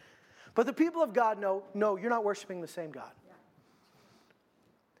together. But the people of God know, no, you're not worshiping the same God.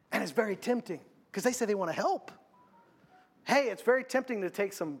 And it's very tempting because they say they want to help. Hey, it's very tempting to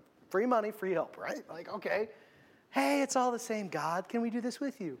take some free money, free help, right? Like, okay, hey, it's all the same God. Can we do this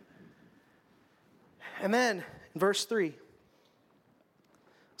with you? And then, in verse 3,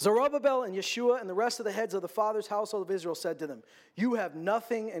 Zerubbabel and Yeshua and the rest of the heads of the father's household of Israel said to them, you have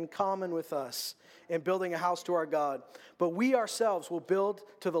nothing in common with us in building a house to our God, but we ourselves will build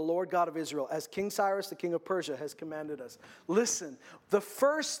to the Lord God of Israel, as King Cyrus, the king of Persia, has commanded us. Listen, the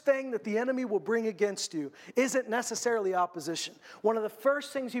first thing that the enemy will bring against you isn't necessarily opposition. One of the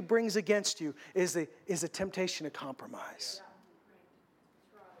first things he brings against you is a temptation to compromise.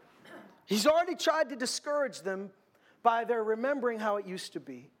 He's already tried to discourage them by their remembering how it used to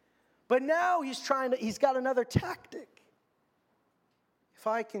be. But now he's got another tactic. If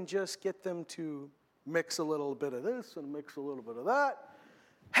I can just get them to mix a little bit of this and mix a little bit of that,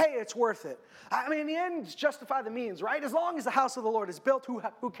 hey, it's worth it. I mean, in the end, justify the means, right? As long as the house of the Lord is built,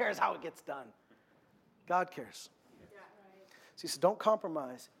 who cares how it gets done? God cares. Yeah, right. So he said, don't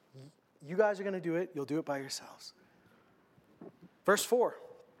compromise. You guys are going to do it. You'll do it by yourselves. Verse 4.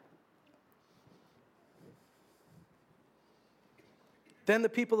 Then the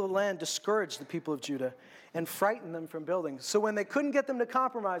people of the land discouraged the people of Judah and frightened them from building. So when they couldn't get them to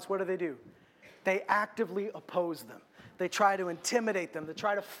compromise, what do? They actively oppose them. They try to intimidate them. They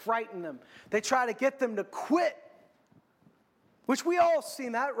try to frighten them. They try to get them to quit, which we all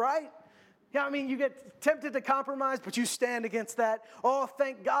seen that, right? Yeah, I mean, you get tempted to compromise, but you stand against that. Oh,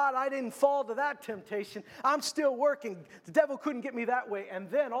 thank God I didn't fall to that temptation. I'm still working. The devil couldn't get me that way. And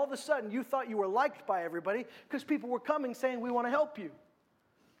then all of a sudden you thought you were liked by everybody because people were coming saying, we want to help you.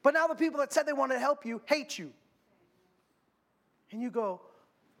 But now the people that said they wanted to help you hate you. And you go,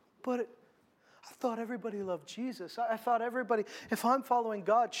 but I thought everybody loved Jesus. I thought everybody, if I'm following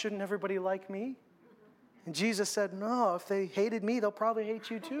God, shouldn't everybody like me? And Jesus said, no, if they hated me, they'll probably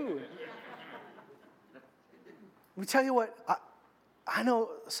hate you too. Let me tell you what, I know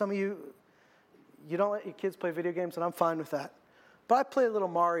some of you don't let your kids play video games, and I'm fine with that. But I played a little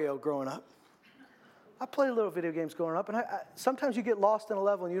Mario growing up. I played little video games growing up, and sometimes you get lost in a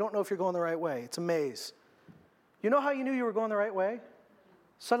level and you don't know if you're going the right way. It's a maze. You know how you knew you were going the right way?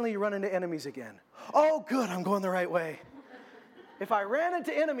 Suddenly you run into enemies again. Oh, good, I'm going the right way. If I ran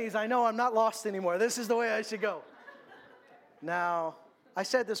into enemies, I know I'm not lost anymore. This is the way I should go. Now, I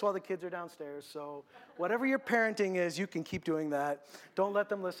said this while the kids are downstairs, so whatever your parenting is, you can keep doing that. Don't let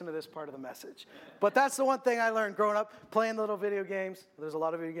them listen to this part of the message. But that's the one thing I learned growing up, playing the little video games. There's a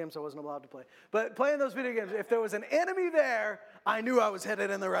lot of video games I wasn't allowed to play. But playing those video games, if there was an enemy there, I knew I was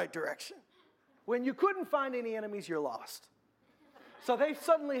headed in the right direction. When you couldn't find any enemies, you're lost. So they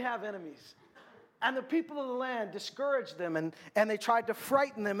suddenly have enemies. And the people of the land discouraged them, and they tried to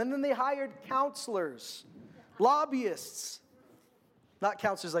frighten them. And then they hired counselors, lobbyists. Not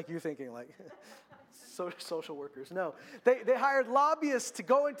counselors like you're thinking, like social workers. No. They hired lobbyists to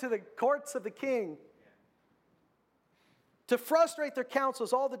go into the courts of the king to frustrate their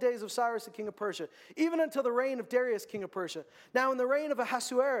counsels all the days of Cyrus, the king of Persia, even until the reign of Darius, king of Persia. Now, in the reign of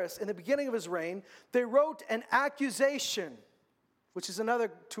Ahasuerus, in the beginning of his reign, they wrote an accusation, which is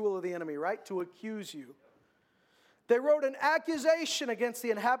another tool of the enemy, right? To accuse you. They wrote an accusation against the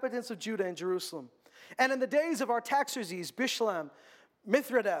inhabitants of Judah and Jerusalem. And in the days of Artaxerxes, Bishlam,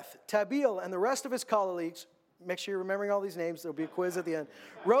 Mithridath, Tabeel, and the rest of his colleagues, make sure you're remembering all these names, there'll be a quiz at the end,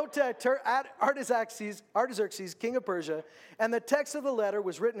 wrote to Artaxerxes, king of Persia, and the text of the letter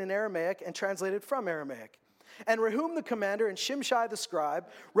was written in Aramaic and translated from Aramaic. And Rehum the commander and Shimshai the scribe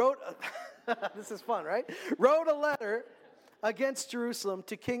wrote, this is fun, right? Wrote a letter against Jerusalem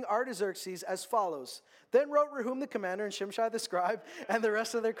to King Artaxerxes as follows. Then wrote Rehum the commander and Shimshai the scribe and the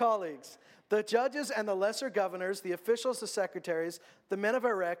rest of their colleagues, the judges and the lesser governors, the officials, the secretaries, the men of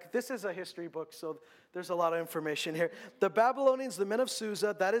Erech. This is a history book, so there's a lot of information here. The Babylonians, the men of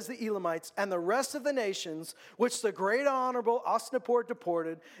Susa, that is the Elamites, and the rest of the nations, which the great and honorable Osnapor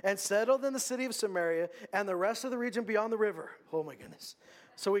deported and settled in the city of Samaria, and the rest of the region beyond the river. Oh my goodness.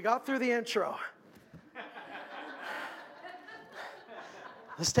 So we got through the intro.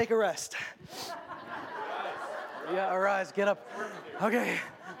 Let's take a rest. Yeah, arise, get up. Okay.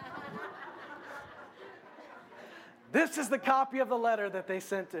 This is the copy of the letter that they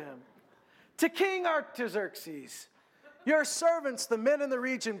sent to him. To King Artaxerxes, your servants, the men in the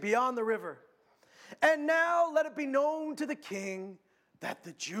region beyond the river. And now let it be known to the king that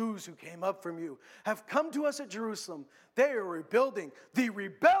the Jews who came up from you have come to us at Jerusalem. They are rebuilding the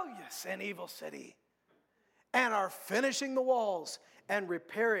rebellious and evil city and are finishing the walls and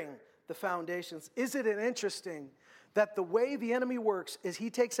repairing the foundations. Isn't it interesting that the way the enemy works is he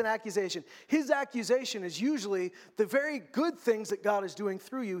takes an accusation. His accusation is usually the very good things that God is doing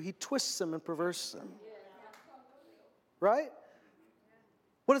through you. He twists them and perverses them. Right?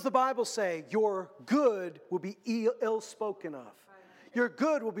 What does the Bible say? Your good will be ill spoken of. Your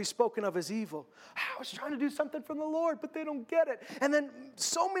good will be spoken of as evil. I was trying to do something from the Lord, but they don't get it. And then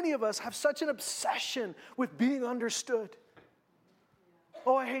so many of us have such an obsession with being understood.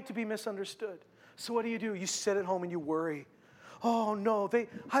 Oh, I hate to be misunderstood. So what do? You sit at home and you worry. Oh, no,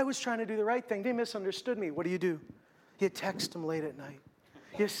 I was trying to do the right thing. They misunderstood me. What do? You text them late at night.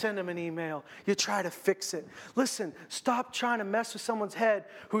 You send them an email. You try to fix it. Listen, stop trying to mess with someone's head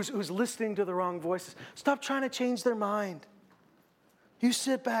who's listening to the wrong voices. Stop trying to change their mind. You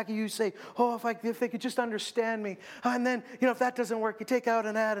sit back and you say, oh, if they could just understand me. And then, if that doesn't work, you take out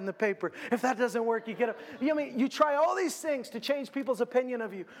an ad in the paper. If that doesn't work, you get up. You try all these things to change people's opinion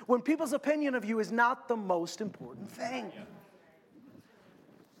of you when people's opinion of you is not the most important thing.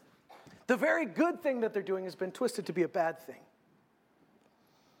 The very good thing that they're doing has been twisted to be a bad thing.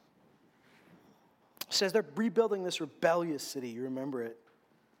 It says they're rebuilding this rebellious city. You remember it.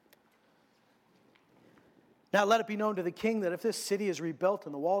 Now let it be known to the king that if this city is rebuilt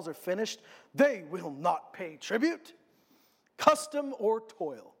and the walls are finished, they will not pay tribute, custom, or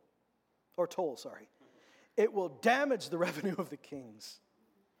toll. It will damage the revenue of the kings.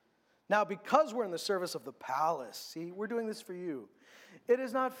 Now, because we're in the service of the palace, see, we're doing this for you. It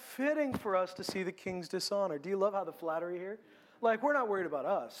is not fitting for us to see the king's dishonor. Do you love how the flattery here? Like, we're not worried about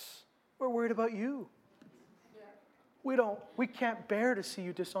us. We're worried about you. We can't bear to see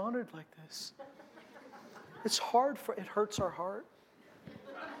you dishonored like this. It's hard it hurts our heart.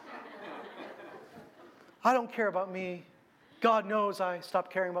 I don't care about me. God knows I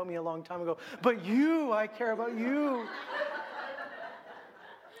stopped caring about me a long time ago. But you, I care about you.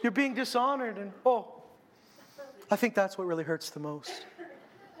 You're being dishonored, and I think that's what really hurts the most.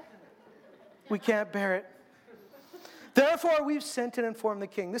 We can't bear it. Therefore, we've sent and informed the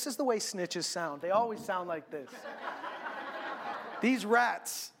king. This is the way snitches sound. They always sound like this. These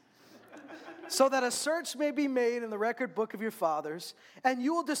rats. So that a search may be made in the record book of your fathers, and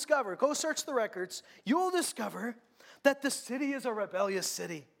you will discover, go search the records, you will discover that the city is a rebellious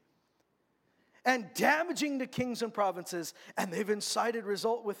city and damaging to kings and provinces, and they've incited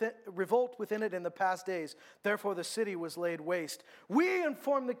revolt within it in the past days. Therefore, the city was laid waste. We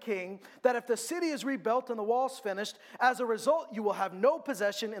inform the king that if the city is rebuilt and the walls finished, as a result, you will have no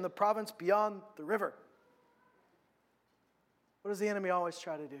possession in the province beyond the river. What does the enemy always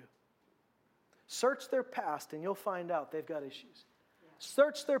try to do? Search their past and you'll find out they've got issues.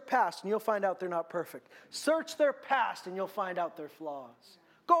 Search their past and you'll find out they're not perfect. Search their past and you'll find out their flaws.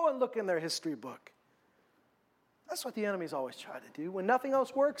 Go and look in their history book. That's what the enemy's always tried to do. When nothing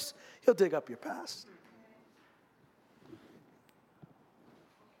else works, he'll dig up your past.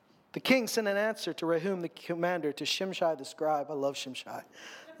 The king sent an answer to Rehum the commander, to Shimshai the scribe. I love Shimshai.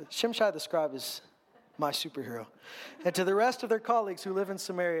 Shimshai the scribe is my superhero. And to the rest of their colleagues who live in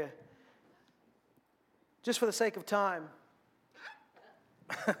Samaria. Just for the sake of time,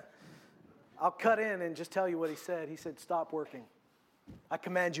 I'll cut in and just tell you what he said. He said, stop working. I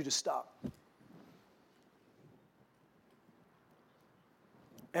command you to stop.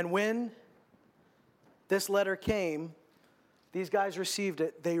 And when this letter came, these guys received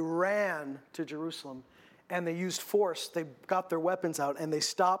it. They ran to Jerusalem and they used force. They got their weapons out and they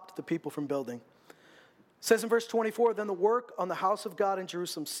stopped the people from building. It says in verse 24, then the work on the house of God in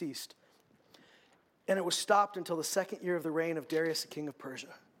Jerusalem ceased. And it was stopped until the second year of the reign of Darius, the king of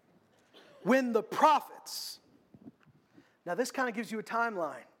Persia. When the prophets, now this kind of gives you a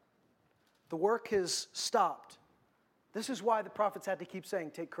timeline. The work has stopped. This is why the prophets had to keep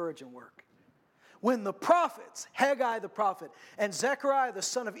saying, take courage and work. When the prophets, Haggai the prophet, and Zechariah the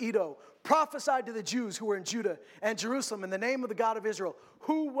son of Iddo, prophesied to the Jews who were in Judah and Jerusalem in the name of the God of Israel,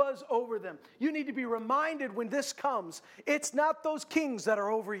 who was over them. You need to be reminded when this comes, it's not those kings that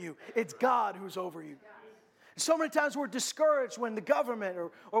are over you. It's God who's over you. So many times we're discouraged when the government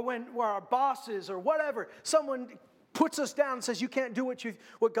or when our bosses or whatever, someone puts us down and says, you can't do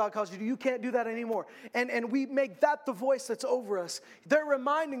what God calls you to do. You can't do that anymore. And we make that the voice that's over us. They're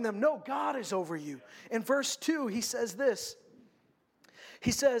reminding them, no, God is over you. In verse 2, he says this.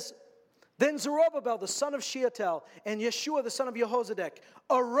 He says, Then Zerubbabel, the son of Shealtiel, and Yeshua, the son of Jehozadak,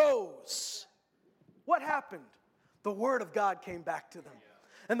 arose. What happened? The word of God came back to them.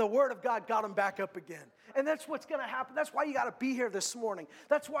 And the word of God got them back up again. And that's what's going to happen. That's why you got to be here this morning.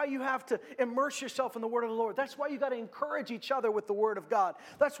 That's why you have to immerse yourself in the word of the Lord. That's why you got to encourage each other with the word of God.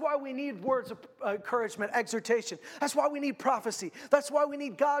 That's why we need words of encouragement, exhortation. That's why we need prophecy. That's why we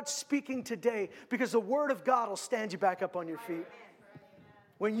need God speaking today, because the word of God will stand you back up on your feet.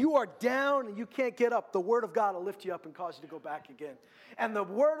 When you are down and you can't get up, the word of God will lift you up and cause you to go back again. And the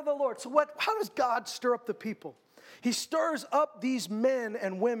word of the Lord. So how does God stir up the people? He stirs up these men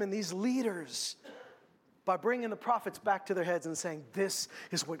and women, these leaders, by bringing the prophets back to their heads and saying, this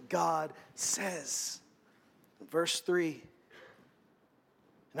is what God says. Verse 3.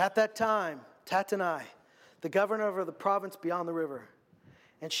 And at that time, Tattenai, the governor of the province beyond the river,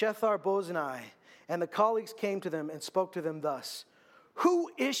 and Shethar-bozenai, and the colleagues came to them and spoke to them thus.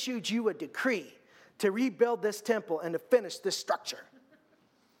 Who issued you a decree to rebuild this temple and to finish this structure?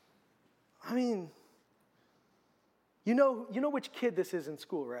 I mean, you know which kid this is in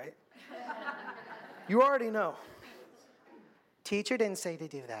school, right? You already know. Teacher didn't say to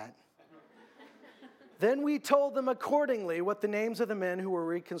do that. Then we told them accordingly what the names of the men who were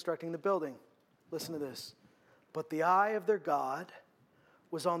reconstructing the building. Listen to this. But the eye of their God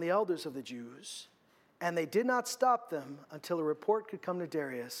was on the elders of the Jews, and they did not stop them until a report could come to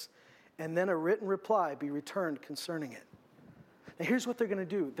Darius, and then a written reply be returned concerning it. Now here's what they're going to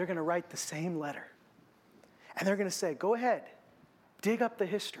do. They're going to write the same letter. And they're going to say, go ahead, dig up the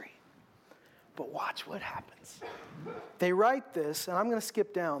history. But watch what happens. They write this, and I'm going to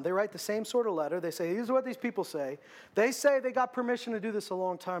skip down. They write the same sort of letter. They say, here's what these people say. They say they got permission to do this a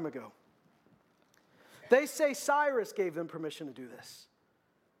long time ago. They say Cyrus gave them permission to do this.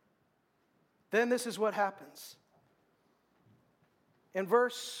 Then this is what happens. In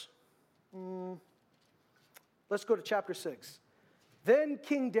verse, let's go to chapter 6. Then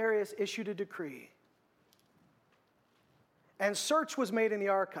King Darius issued a decree, and search was made in the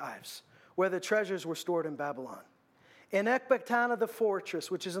archives where the treasures were stored in Babylon. In Ecbatana, the fortress,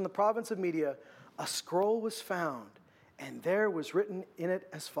 which is in the province of Media, a scroll was found, and there was written in it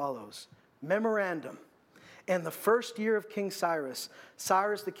as follows. Memorandum. In the first year of King Cyrus,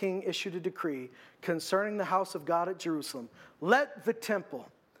 Cyrus the king issued a decree concerning the house of God at Jerusalem. Let the temple,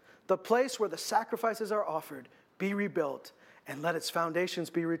 the place where the sacrifices are offered, be rebuilt, and let its foundations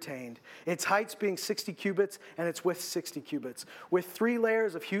be retained, its heights being 60 cubits and its width 60 cubits, with 3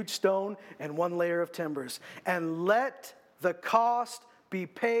 layers of huge stone and 1 layer of timbers. And let the cost be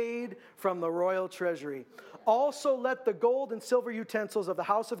paid from the royal treasury. Also let the gold and silver utensils of the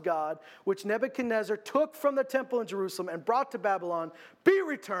house of God, which Nebuchadnezzar took from the temple in Jerusalem and brought to Babylon, be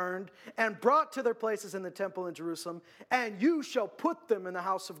returned and brought to their places in the temple in Jerusalem, and you shall put them in the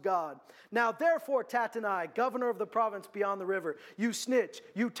house of God. Now therefore, Tattenai, governor of the province beyond the river, you snitch,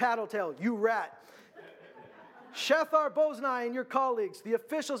 you tattletale, you rat, Shethar-bozenai and your colleagues, the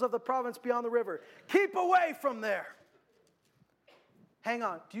officials of the province beyond the river, keep away from there. Hang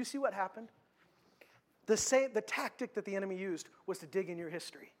on, do you see what happened? The tactic that the enemy used was to dig in your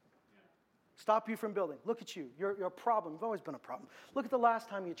history. Stop you from building. Look at you. You're a problem. You've always been a problem. Look at the last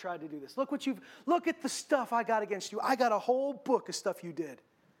time you tried to do this. Look at the stuff I got against you. I got a whole book of stuff you did.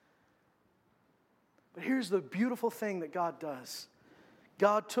 But here's the beautiful thing that God does.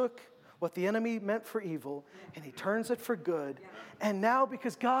 God took what the enemy meant for evil, and he turns it for good. And now,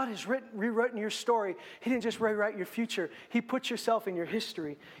 because God has rewritten your story, he didn't just rewrite your future. He put yourself in your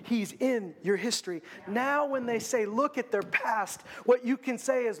history. He's in your history. Now when they say, look at their past, what you can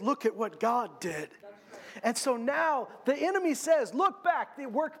say is, look at what God did. And so now the enemy says, look back.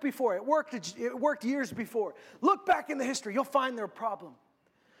 It worked before. It worked years before. Look back in the history. You'll find their problem.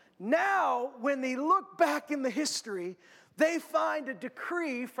 Now, when they look back in the history, they find a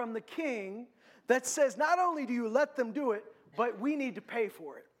decree from the king that says, not only do you let them do it, but we need to pay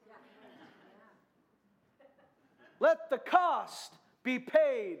for it. Let the cost be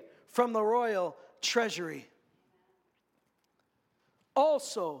paid from the royal treasury.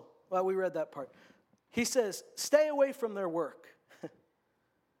 Also, well, we read that part. He says, stay away from their work.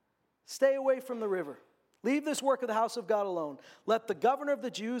 Stay away from the river. Leave this work of the house of God alone. Let the governor of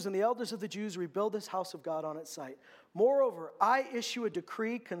the Jews and the elders of the Jews rebuild this house of God on its site. Moreover, I issue a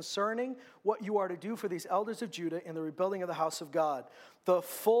decree concerning what you are to do for these elders of Judah in the rebuilding of the house of God. The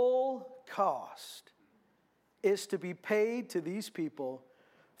full cost is to be paid to these people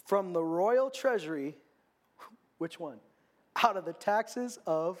from the royal treasury. Which one? Out of the taxes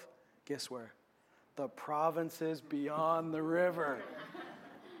of, guess where? The provinces beyond the river.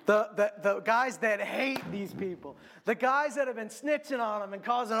 the guys that hate these people, the guys that have been snitching on them and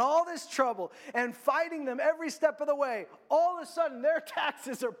causing all this trouble and fighting them every step of the way, all of a sudden their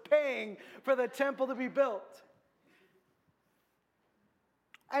taxes are paying for the temple to be built.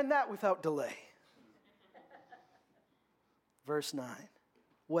 And that without delay. Verse 9,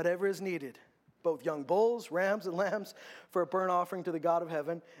 whatever is needed, both young bulls, rams, and lambs for a burnt offering to the God of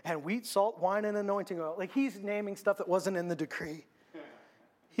heaven, and wheat, salt, wine, and anointing oil. Like he's naming stuff that wasn't in the decree.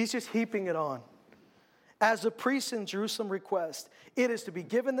 He's just heaping it on. As the priests in Jerusalem request, it is to be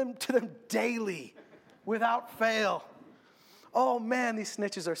given to them daily, without fail. Oh man, these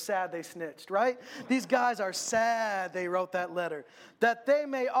snitches are sad they snitched, right? These guys are sad they wrote that letter. That they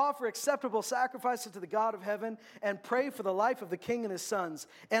may offer acceptable sacrifices to the God of heaven and pray for the life of the king and his sons.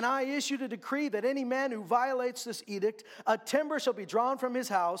 And I issued a decree that any man who violates this edict, a timber shall be drawn from his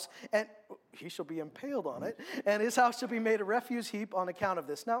house, and he shall be impaled on it, and his house shall be made a refuse heap on account of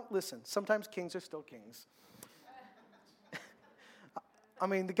this. Now listen, sometimes kings are still kings. I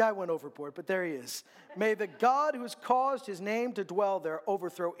mean, the guy went overboard, but there he is. May the God who has caused his name to dwell there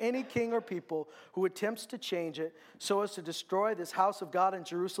overthrow any king or people who attempts to change it so as to destroy this house of God in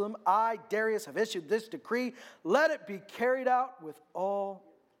Jerusalem. I, Darius, have issued this decree. Let it be carried out with all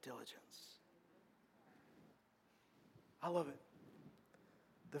diligence. I love it.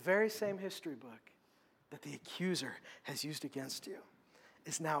 The very same history book that the accuser has used against you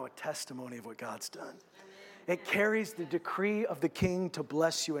is now a testimony of what God's done. It carries the decree of the king to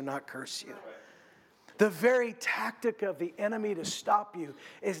bless you and not curse you. The very tactic of the enemy to stop you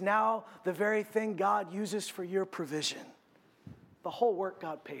is now the very thing God uses for your provision. The whole work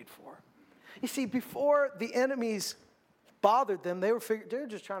God paid for. You see, before the enemies bothered them, they were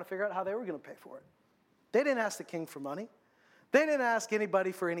just trying to figure out how they were going to pay for it. They didn't ask the king for money. They didn't ask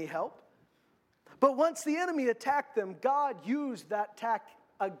anybody for any help. But once the enemy attacked them, God used that attack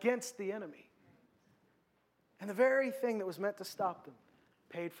against the enemy. And the very thing that was meant to stop them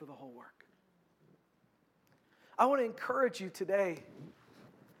paid for the whole work. I want to encourage you today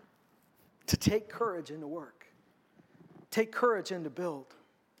to take courage into work. Take courage into build.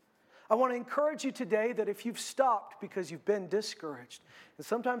 I want to encourage you today that if you've stopped because you've been discouraged, and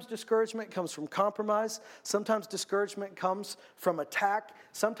sometimes discouragement comes from compromise, sometimes discouragement comes from attack,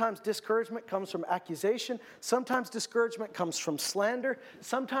 sometimes discouragement comes from accusation, sometimes discouragement comes from slander,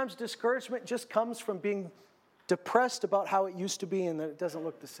 sometimes discouragement just comes from being depressed about how it used to be and that it doesn't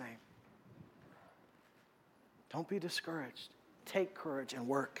look the same. Don't be discouraged. Take courage and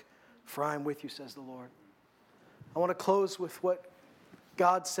work, for I am with you, says the Lord. I want to close with what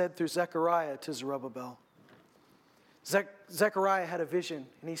God said through Zechariah to Zerubbabel. Zechariah had a vision,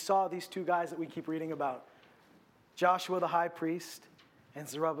 and he saw these two guys that we keep reading about, Joshua the high priest and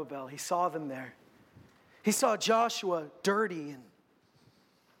Zerubbabel. He saw them there. He saw Joshua dirty and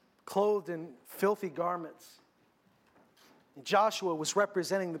clothed in filthy garments. Joshua was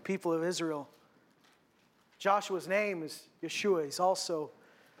representing the people of Israel. Joshua's name is Yeshua. He's also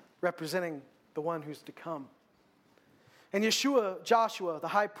representing the one who's to come. And Joshua, the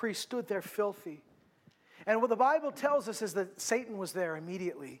high priest, stood there filthy. And what the Bible tells us is that Satan was there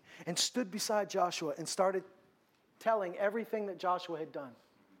immediately and stood beside Joshua and started telling everything that Joshua had done.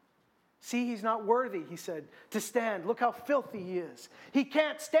 See, he's not worthy, he said, to stand. Look how filthy he is. He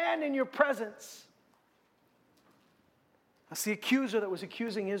can't stand in your presence. That's the accuser that was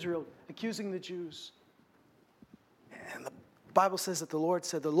accusing Israel, accusing the Jews. And the Bible says that the Lord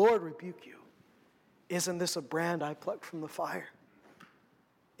said, "The Lord rebuke you. Isn't this a brand I plucked from the fire?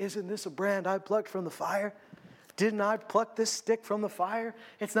 Isn't this a brand I plucked from the fire? Didn't I pluck this stick from the fire?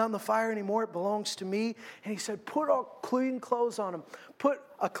 It's not in the fire anymore. It belongs to me." And he said, put all clean clothes on him. Put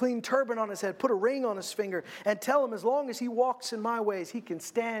a clean turban on his head. Put a ring on his finger. And tell him as long as he walks in my ways, he can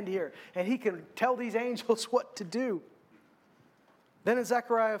stand here. And he can tell these angels what to do. Then in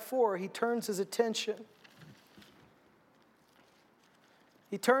Zechariah 4, he turns his attention.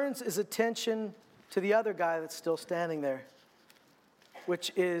 He turns his attention to the other guy that's still standing there,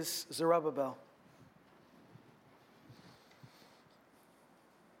 which is Zerubbabel.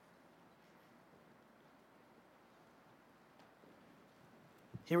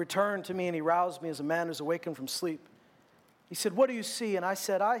 He returned to me and he roused me as a man who's awakened from sleep. He said, "What do you see?" And I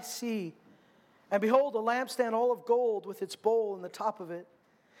said, "I see, and behold, a lampstand all of gold with its bowl in the top of it,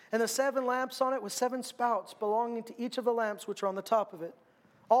 and the 7 lamps on it with 7 spouts belonging to each of the lamps which are on the top of it.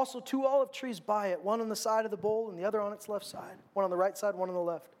 Also 2 olive trees by it, one on the side of the bowl and the other on its left side, one on the right side, one on the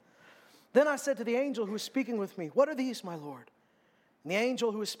left." Then I said to the angel who was speaking with me, "What are these, my Lord?" And the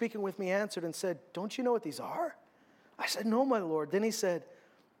angel who was speaking with me answered and said, "Don't you know what these are?" I said, "No, my Lord." Then he said,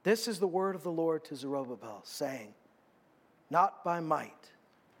 "This is the word of the Lord to Zerubbabel, saying, not by might,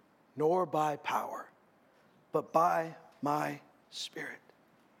 nor by power, but by my Spirit.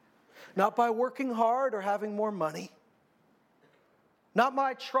 Not by working hard or having more money. Not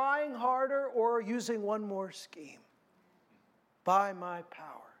by trying harder or using one more scheme. By my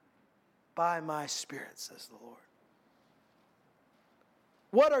power, by my Spirit, says the Lord.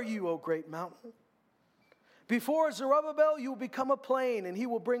 What are you, O great mountain? Before Zerubbabel, you will become a plain, and he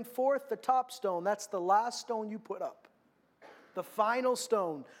will bring forth the top stone. That's the last stone you put up. The final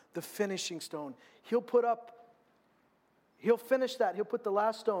stone, the finishing stone. He'll finish that. He'll put the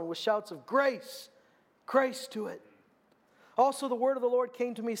last stone with shouts of grace, grace to it. Also the word of the Lord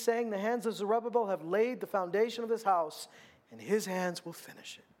came to me, saying, the hands of Zerubbabel have laid the foundation of this house, and his hands will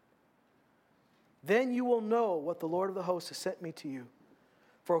finish it. Then you will know what the Lord of the hosts has sent me to you.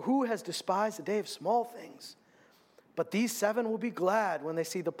 For who has despised the day of small things? But these 7 will be glad when they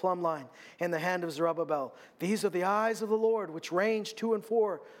see the plumb line in the hand of Zerubbabel. These are the eyes of the Lord, which range to and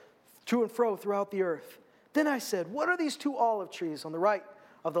fro throughout the earth. Then I said, what are these 2 olive trees on the right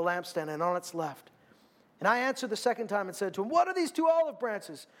of the lampstand and on its left? And I answered the second time and said to him, what are these 2 olive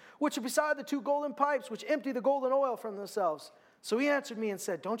branches, which are beside the 2 golden pipes, which empty the golden oil from themselves? So he answered me and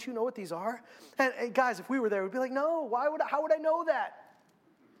said, don't you know what these are? And guys, if we were there, we'd be like, no, how would I know that?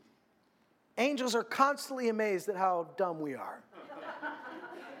 Angels are constantly amazed at how dumb we are.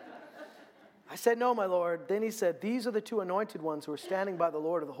 I said, no, my Lord. Then he said, these are the 2 anointed ones who are standing by the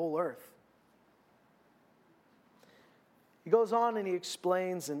Lord of the whole earth. He goes on and he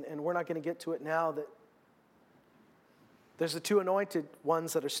explains, and we're not going to get to it now, that there's the 2 anointed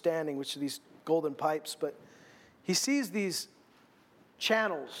ones that are standing, which are these golden pipes, but he sees these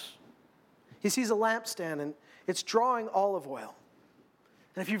channels. He sees a lampstand, and it's drawing olive oil.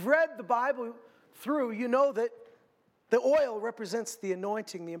 And if you've read the Bible through, you know that the oil represents the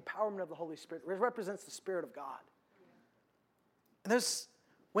anointing, the empowerment of the Holy Spirit. It represents the Spirit of God. And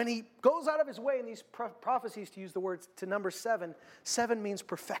when he goes out of his way in these prophecies to use the words to number 7, 7 means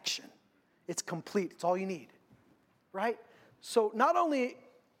perfection. It's complete. It's all you need. Right? So not only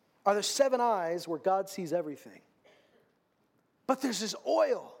are there 7 eyes where God sees everything, but there's this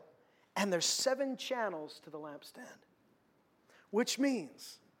oil, and there's 7 channels to the lampstand. Which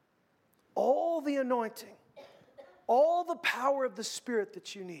means all the anointing, all the power of the Spirit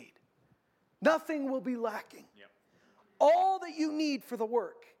that you need, nothing will be lacking. Yep. All that you need for the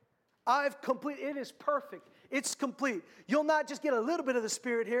work, it is perfect. It's complete. You'll not just get a little bit of the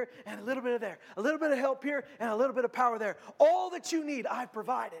Spirit here and a little bit of there, a little bit of help here and a little bit of power there. All that you need, I've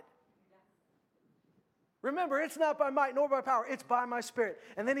provided. Remember, it's not by might nor by power, it's by my Spirit.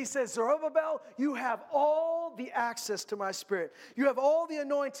 And then he says, Zerubbabel, you have all the access to my Spirit. You have all the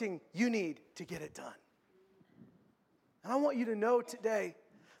anointing you need to get it done. And I want you to know today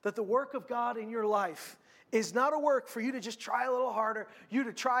that the work of God in your life is not a work for you to just try a little harder, you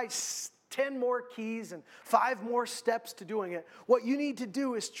to try 10 more keys and 5 more steps to doing it. What you need to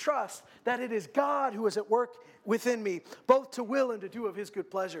do is trust that it is God who is at work within me, both to will and to do of his good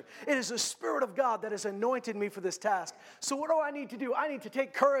pleasure. It is the Spirit of God that has anointed me for this task. So what do I need to do? I need to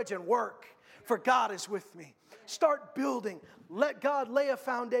take courage and work, for God is with me. Start building. Let God lay a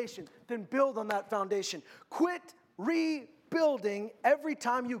foundation, then build on that foundation. Quit rebuilding every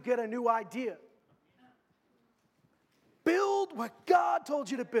time you get a new idea. Build what God told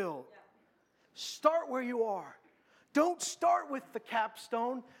you to build. Start where you are. Don't start with the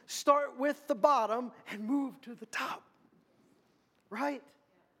capstone. Start with the bottom and move to the top. Right?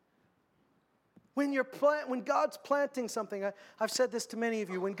 When God's planting something, I've said this to many of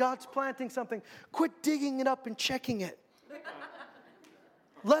you, when God's planting something, quit digging it up and checking it.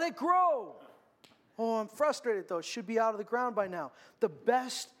 Let it grow. Oh, I'm frustrated though. It should be out of the ground by now. The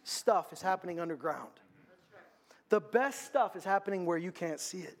best stuff is happening underground. The best stuff is happening where you can't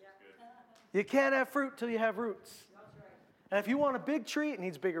see it. You can't have fruit till you have roots. And if you want a big tree, it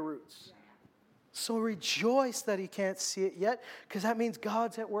needs bigger roots. So rejoice that he can't see it yet, because that means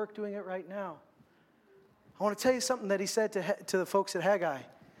God's at work doing it right now. I want to tell you something that he said to the folks at Haggai.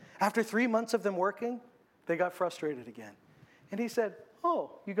 After 3 months of them working, they got frustrated again. And he said,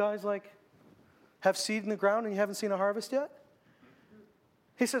 oh, you guys have seed in the ground and you haven't seen a harvest yet?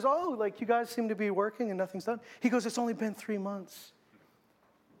 He says, oh, you guys seem to be working and nothing's done. He goes, it's only been 3 months.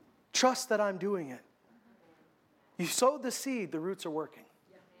 Trust that I'm doing it. You sowed the seed, the roots are working.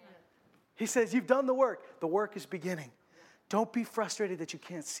 He says, you've done the work is beginning. Don't be frustrated that you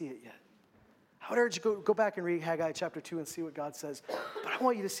can't see it yet. I would urge you to go back and read Haggai chapter 2 and see what God says. But I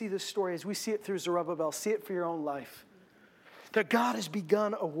want you to see this story as we see it through Zerubbabel. See it for your own life. That God has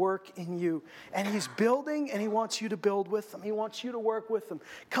begun a work in you. And he's building, and he wants you to build with him. He wants you to work with him.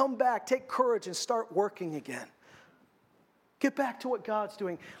 Come back, take courage, and start working again. Get back to what God's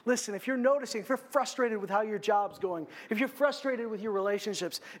doing. Listen, if you're noticing, if you're frustrated with how your job's going, if you're frustrated with your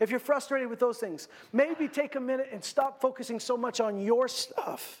relationships, if you're frustrated with those things, maybe take a minute and stop focusing so much on your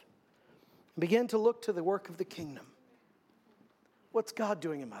stuff. And begin to look to the work of the kingdom. What's God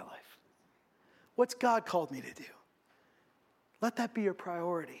doing in my life? What's God called me to do? Let that be your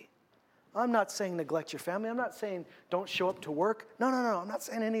priority. I'm not saying neglect your family. I'm not saying don't show up to work. No. I'm not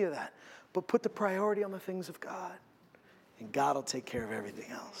saying any of that. But put the priority on the things of God. And God will take care of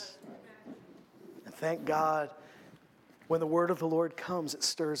everything else. And thank God, when the word of the Lord comes, it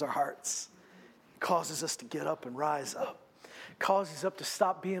stirs our hearts. It causes us to get up and rise up. It causes us up to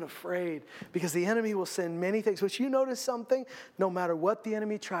stop being afraid. Because the enemy will send many things. But you notice something? No matter what the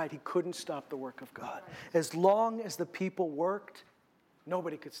enemy tried, he couldn't stop the work of God. As long as the people worked,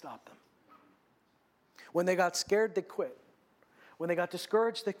 nobody could stop them. When they got scared, they quit. When they got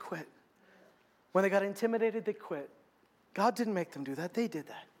discouraged, they quit. When they got intimidated, they quit. God didn't make them do that. They did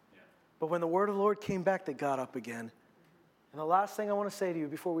that. But when the word of the Lord came back, they got up again. And the last thing I want to say to you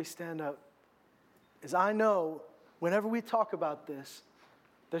before we stand up is I know whenever we talk about this,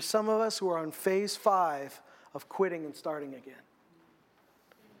 there's some of us who are on phase 5 of quitting and starting again.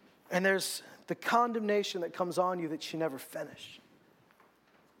 And there's the condemnation that comes on you that you never finish.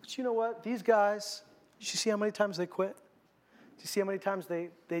 But you know what? These guys, did you see how many times they quit? Did you see how many times they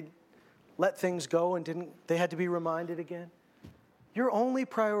let things go and they had to be reminded again? Your only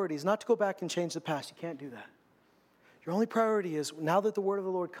priority is not to go back and change the past. You can't do that. Your only priority is, now that the word of the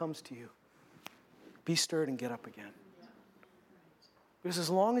Lord comes to you, be stirred and get up again. Because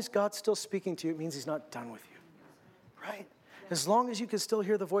as long as God's still speaking to you, it means he's not done with you. Right? As long as you can still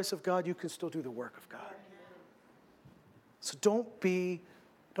hear the voice of God, you can still do the work of God. So don't beat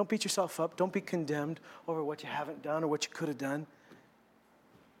yourself up. Don't be condemned over what you haven't done or what you could have done.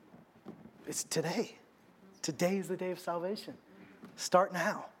 It's today. Today is the day of salvation. Start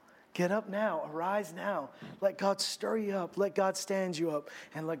now. Get up now. Arise now. Let God stir you up. Let God stand you up.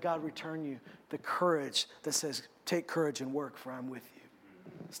 And let God return you the courage that says, take courage and work, for I'm with you.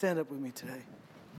 Stand up with me today.